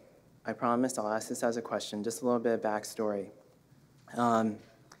 okay, I promise I'll ask this as a question, just a little bit of backstory.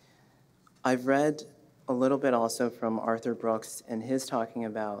 I've read a little bit also from Arthur Brooks and his talking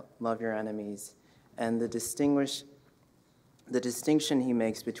about love your enemies and the distinction he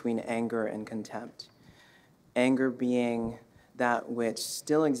makes between anger and contempt. Anger being that which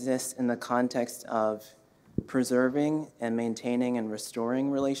still exists in the context of preserving and maintaining and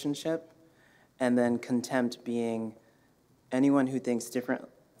restoring relationship, and then contempt being anyone who thinks different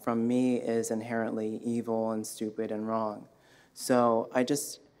from me is inherently evil and stupid and wrong. So I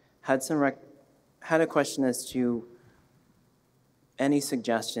just had had a question as to any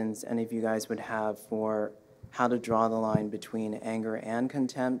suggestions any of you guys would have for how to draw the line between anger and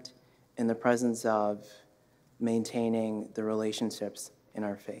contempt in the presence of maintaining the relationships in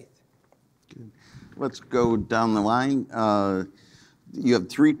our faith. Good. Let's go down the line. You have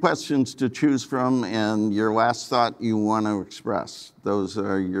 3 questions to choose from, and your last thought you want to express. Those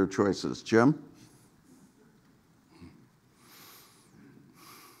are your choices. Jim?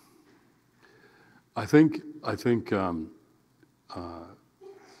 I think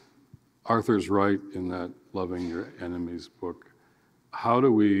Arthur's right in that Loving Your Enemies book. How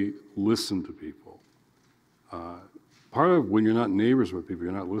do we listen to people? Part of when you're not neighbors with people,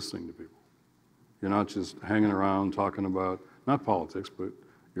 you're not listening to people. You're not just hanging around talking about, not politics, but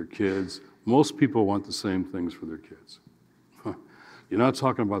your kids. Most people want the same things for their kids. You're not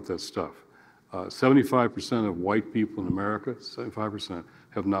talking about that stuff. 75% of white people in America, 75%,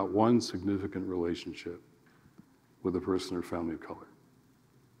 have not one significant relationship with a person or family of color.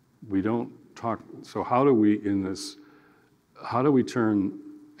 We don't talk, so how do we turn,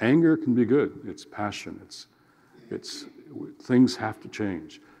 anger can be good, it's passion, it's things have to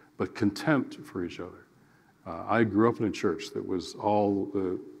change, but contempt for each other. I grew up in a church that was all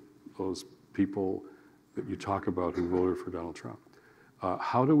those people that you talk about who voted for Donald Trump.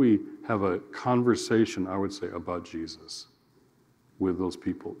 How do we have a conversation, I would say, about Jesus with those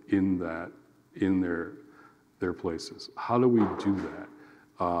people in their places? How do we do that?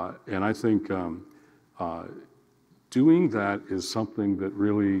 And I think doing that is something that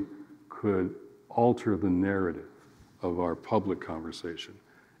really could alter the narrative of our public conversation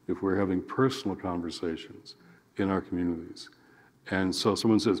if we're having personal conversations in our communities. And so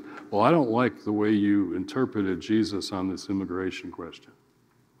someone says, well, I don't like the way you interpreted Jesus on this immigration question.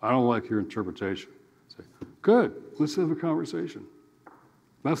 I don't like your interpretation. Say, good, let's have a conversation.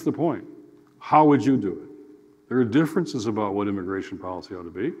 That's the point. How would you do it? There are differences about what immigration policy ought to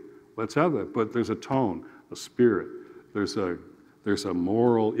be. Let's have that. But there's a tone, a spirit. There's a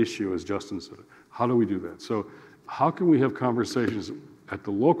moral issue, as Justin said. How do we do that? So how can we have conversations at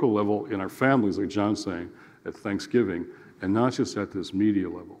the local level in our families, like John's saying, at Thanksgiving, and not just at this media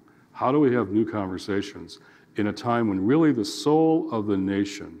level? How do we have new conversations in a time when really the soul of the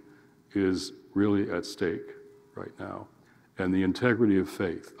nation is really at stake right now, and the integrity of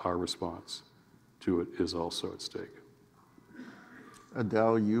faith, our response to it, is also at stake?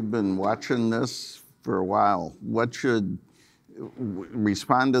 Adele, you've been watching this for a while. What should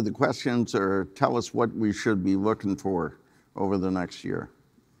respond to the questions or tell us what we should be looking for over the next year?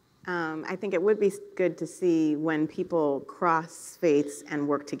 I think it would be good to see when people cross faiths and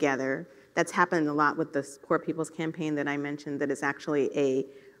work together. That's happened a lot with the Poor People's Campaign that I mentioned, that is actually a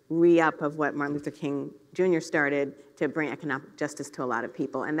re-up of what Martin Luther King Jr. started to bring economic justice to a lot of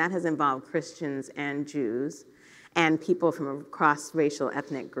people. And that has involved Christians and Jews and people from across racial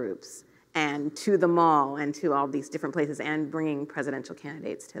ethnic groups, and to the mall and to all these different places, and bringing presidential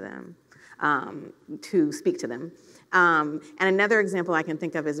candidates to them to speak to them. And another example I can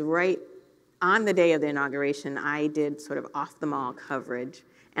think of is right on the day of the inauguration, I did sort of off-the-mall coverage.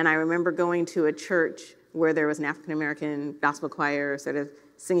 And I remember going to a church where there was an African-American gospel choir sort of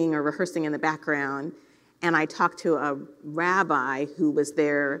singing or rehearsing in the background. And I talked to a rabbi who was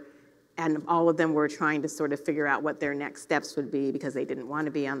there, and all of them were trying to sort of figure out what their next steps would be because they didn't want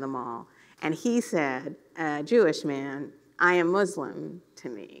to be on the mall. And he said, a Jewish man, I am Muslim, to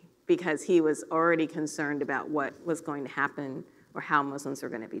me, because he was already concerned about what was going to happen or how Muslims were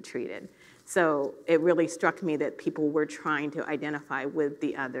going to be treated. So it really struck me that people were trying to identify with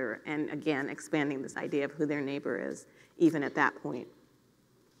the other, and again, expanding this idea of who their neighbor is, even at that point.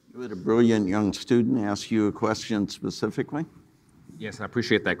 You had a brilliant young student ask you a question specifically? Yes, I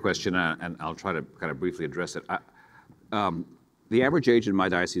appreciate that question, and I'll try to kind of briefly address it. The average age in my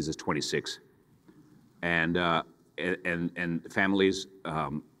diocese is 26, and families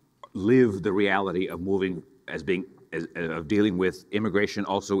live the reality of moving of dealing with immigration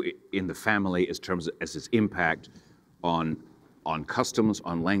also in the family as its impact on customs,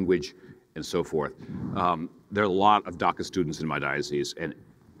 on language, and so forth. There are a lot of DACA students in my diocese, and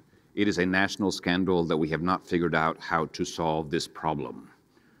it is a national scandal that we have not figured out how to solve this problem.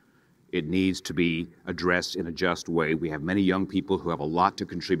 It needs to be addressed in a just way. We have many young people who have a lot to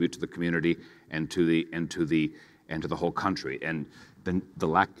contribute to the community and to the whole country. And the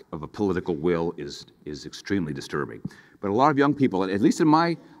lack of a political will is extremely disturbing. But a lot of young people, at least in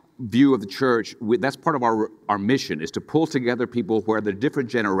my view of the church, that's part of our mission, is to pull together people where the different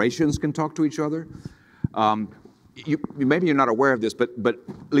generations can talk to each other. Maybe you're not aware of this, but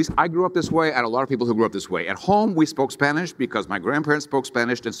at least I grew up this way, and a lot of people who grew up this way. At home, we spoke Spanish because my grandparents spoke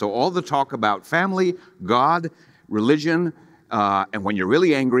Spanish, and so all the talk about family, God, religion, and when you're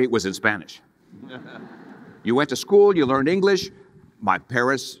really angry, it was in Spanish. You went to school, you learned English. My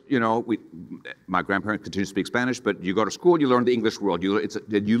parents, my grandparents continue to speak Spanish, but you go to school, you learn the English world.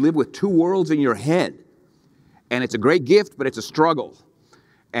 You live with two worlds in your head, and it's a great gift, but it's a struggle.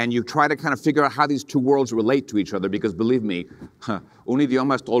 And you try to kind of figure out how these two worlds relate to each other, because believe me, un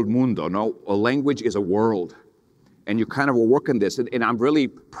idioma es todo el mundo, no? A language is a world. And you kind of work on this, and I'm really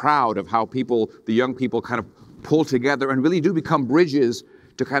proud of how the young people kind of pull together and really do become bridges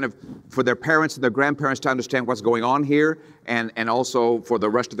to kind of, for their parents and their grandparents to understand what's going on here, and also for the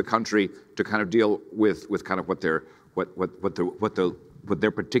rest of the country to kind of deal with kind of what their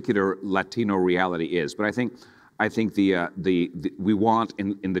particular Latino reality is. But I think we want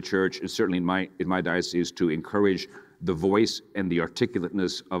in the church, and certainly in my diocese, to encourage the voice and the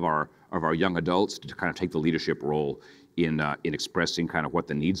articulateness of our young adults to kind of take the leadership role in expressing kind of what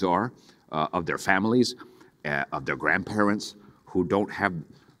the needs are of their families, of their grandparents who don't have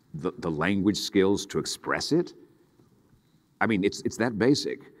the language skills to express it. I mean, it's that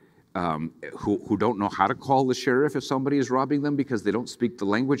basic. Who don't know how to call the sheriff if somebody is robbing them because they don't speak the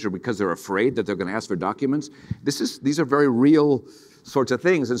language or because they're afraid that they're going to ask for documents. These are very real sorts of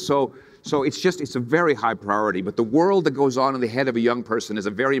things. And so So it's a very high priority. But the world that goes on in the head of a young person is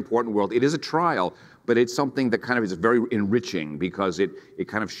a very important world. It is a trial, but it's something that kind of is very enriching because it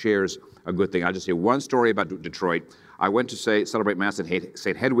kind of shares a good thing. I'll just say one story about Detroit. I went to celebrate Mass at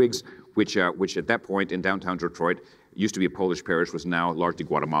St. Hedwig's, which at that point in downtown Detroit used to be a Polish parish, was now largely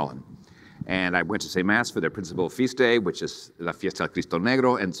Guatemalan. And I went to say Mass for their principal feast day, which is La Fiesta del Cristo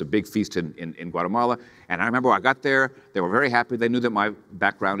Negro, and it's a big feast in Guatemala. And I remember I got there, they were very happy. They knew that my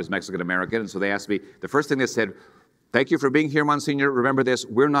background is Mexican-American, and so they asked me, the first thing they said, "Thank you for being here, Monsignor. Remember this,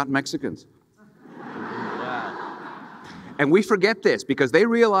 we're not Mexicans." And we forget this because they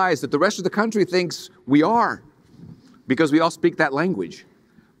realize that the rest of the country thinks we are, because we all speak that language.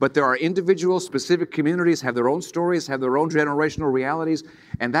 But there are individual, specific communities, have their own stories, have their own generational realities,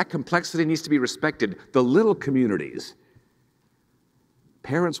 and that complexity needs to be respected. The little communities,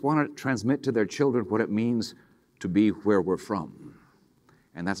 parents want to transmit to their children what it means to be where we're from,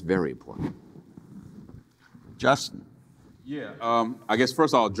 and that's very important. Justin. Yeah, I guess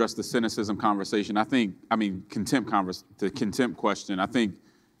first I'll address the cynicism conversation. The contempt question. I think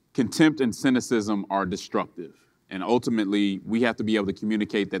contempt and cynicism are destructive. And ultimately, we have to be able to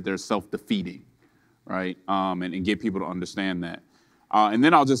communicate that they're self-defeating, right? And get people to understand that. And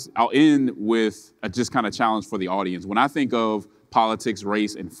then I'll end with a just kind of challenge for the audience. When I think of politics,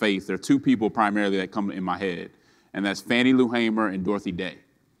 race, and faith, there are two people primarily that come in my head, and that's Fannie Lou Hamer and Dorothy Day.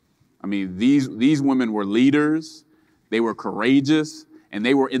 I mean, these women were leaders, they were courageous, and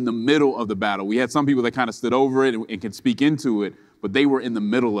they were in the middle of the battle. We had some people that kind of stood over it and could speak into it, but they were in the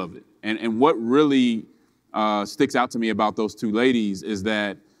middle of it. And what really sticks out to me about those two ladies is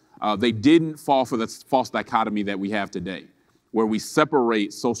that they didn't fall for the false dichotomy that we have today, where we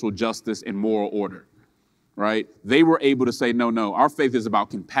separate social justice and moral order, right? They were able to say, no, our faith is about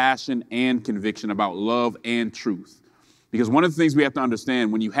compassion and conviction, about love and truth. Because one of the things we have to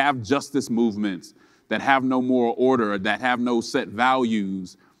understand, when you have justice movements that have no moral order, that have no set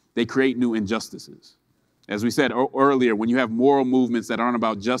values, they create new injustices. As we said earlier, when you have moral movements that aren't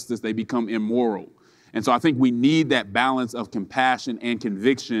about justice, they become immoral. And so I think we need that balance of compassion and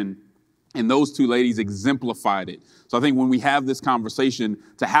conviction, and those two ladies exemplified it. So I think when we have this conversation,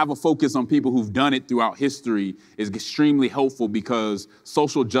 to have a focus on people who've done it throughout history is extremely helpful, because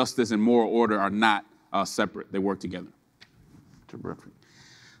social justice and moral order are not separate. They work together. Terrific.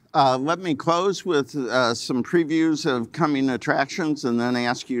 Let me close with some previews of coming attractions and then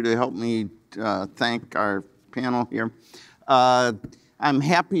ask you to help me thank our panel here. I'm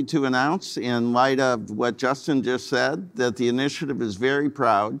happy to announce, in light of what Justin just said, that the initiative is very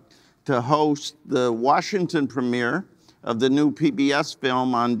proud to host the Washington premiere of the new PBS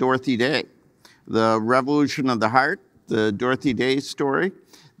film on Dorothy Day, The Revolution of the Heart, the Dorothy Day story.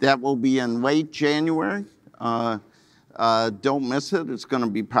 That will be in late January. Don't miss it. It's going to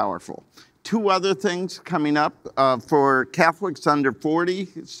be powerful. Two other things coming up for Catholics under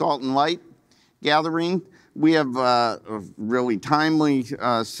 40, Salt and Light gathering. We have a really timely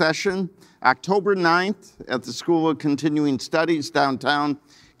session. October 9th at the School of Continuing Studies downtown,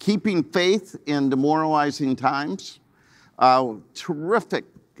 Keeping Faith in Demoralizing Times. Terrific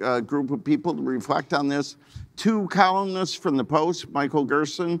group of people to reflect on this. Two columnists from the Post, Michael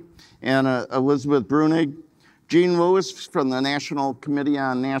Gerson and Elizabeth Brunig. Gene Lewis from the National Committee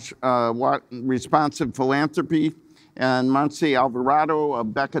on Responsive Philanthropy, and Monse Alvarado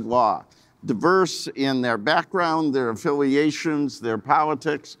of Beckett Law. Diverse in their background, their affiliations, their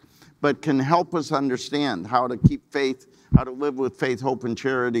politics, but can help us understand how to keep faith, how to live with faith, hope, and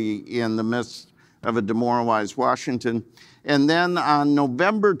charity in the midst of a demoralized Washington. And then on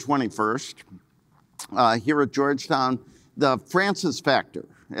November 21st, here at Georgetown, the Francis Factor.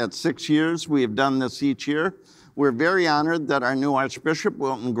 At 6 years, we have done this each year. We're very honored that our new Archbishop,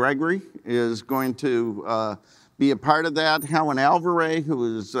 Wilton Gregory, is going to be a part of that. Helen Alvarez,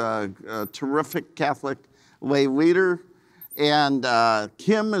 who is a terrific Catholic lay leader. And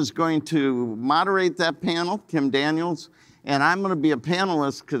Kim is going to moderate that panel, Kim Daniels. And I'm going to be a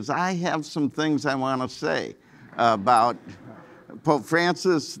panelist because I have some things I want to say about Pope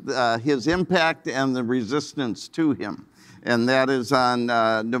Francis, his impact, and the resistance to him. And that is on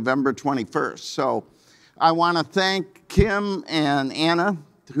November 21st. So I want to thank Kim and Anna,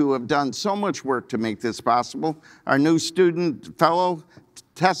 who have done so much work to make this possible. Our new student fellow,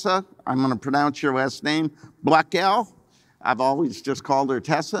 Tessa, I'm going to pronounce your last name, Blackel. I've always just called her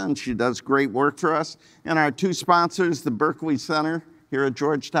Tessa, and she does great work for us. And our two sponsors, the Berkeley Center here at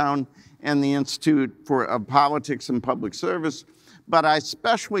Georgetown and the Institute for Politics and Public Service. But I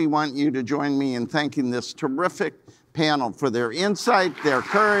especially want you to join me in thanking this terrific panel for their insight, their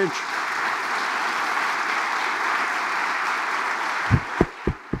courage.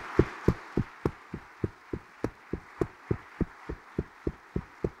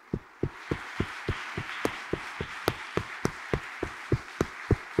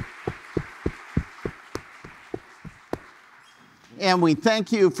 And we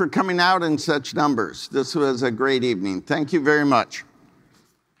thank you for coming out in such numbers. This was a great evening. Thank you very much.